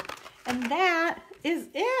there. And that is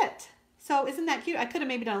it. So isn't that cute? I could have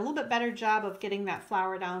maybe done a little bit better job of getting that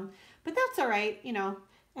flower down, but that's all right, you know.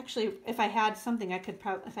 Actually, if I had something, I could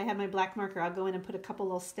probably, if I had my black marker, I'll go in and put a couple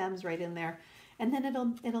little stems right in there, and then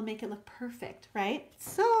it'll make it look perfect, right?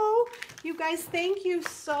 So, you guys, thank you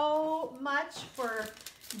so much for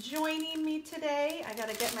joining me today. I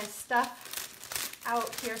gotta get my stuff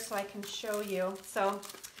out here so I can show you. So,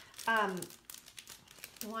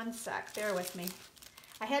 one sec, bear with me.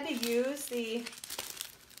 I had to use the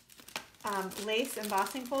lace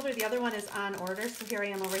embossing folder. The other one is on order, so here I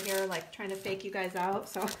am over here like trying to fake you guys out.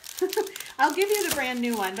 So I'll give you the brand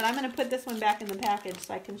new one, but I'm going to put this one back in the package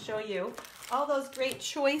so I can show you all those great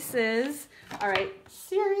choices. All right,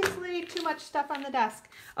 seriously, too much stuff on the desk.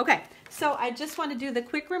 Okay, so I just want to do the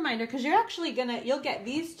quick reminder, because you're actually you'll get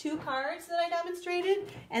these 2 cards that I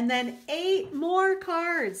demonstrated, and then 8 more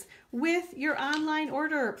cards with your online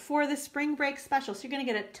order for the spring break special. So you're going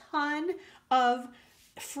to get a ton of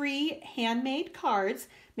free handmade cards.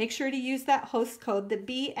 Make sure to use that host code, the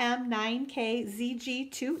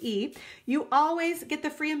BM9KZG2E. You always get the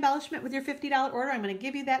free embellishment with your $50 order. I'm going to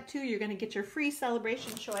give you that too. You're going to get your free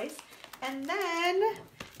celebration choice. And then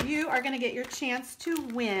you are going to get your chance to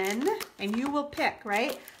win, and you will pick,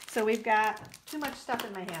 right? So we've got too much stuff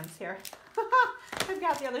in my hands here. I've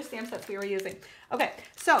got the other stamp sets we were using. Okay,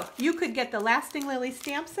 so you could get the Lasting Lily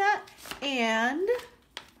stamp set and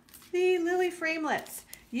the Lily Framelits.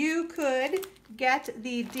 You could get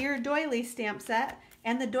the Dear Doily stamp set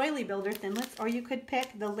and the Doily Builder Thinlits, or you could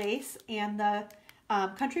pick the lace and the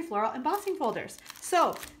Country Floral embossing folders.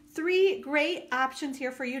 So 3 great options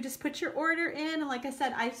here for you. Just put your order in, and like I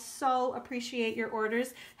said, I so appreciate your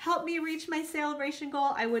orders. Help me reach my celebration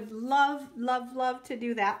goal. I would love, love, love to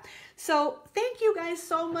do that. So thank you guys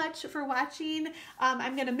so much for watching.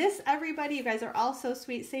 I'm gonna miss everybody. You guys are all so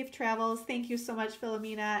sweet. Safe travels. Thank you so much,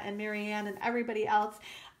 Philomena and Marianne and everybody else.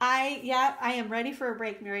 I am ready for a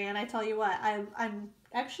break, Marianne. I tell you what, I'm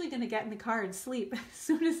actually going to get in the car and sleep as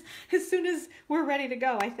soon as we're ready to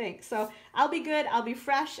go, I think. So I'll be good. I'll be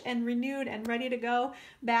fresh and renewed and ready to go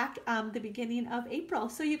back the beginning of April.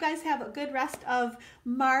 So you guys have a good rest of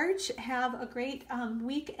March. Have a great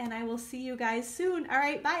week, and I will see you guys soon. All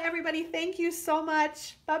right, bye everybody. Thank you so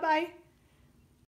much. Bye-bye.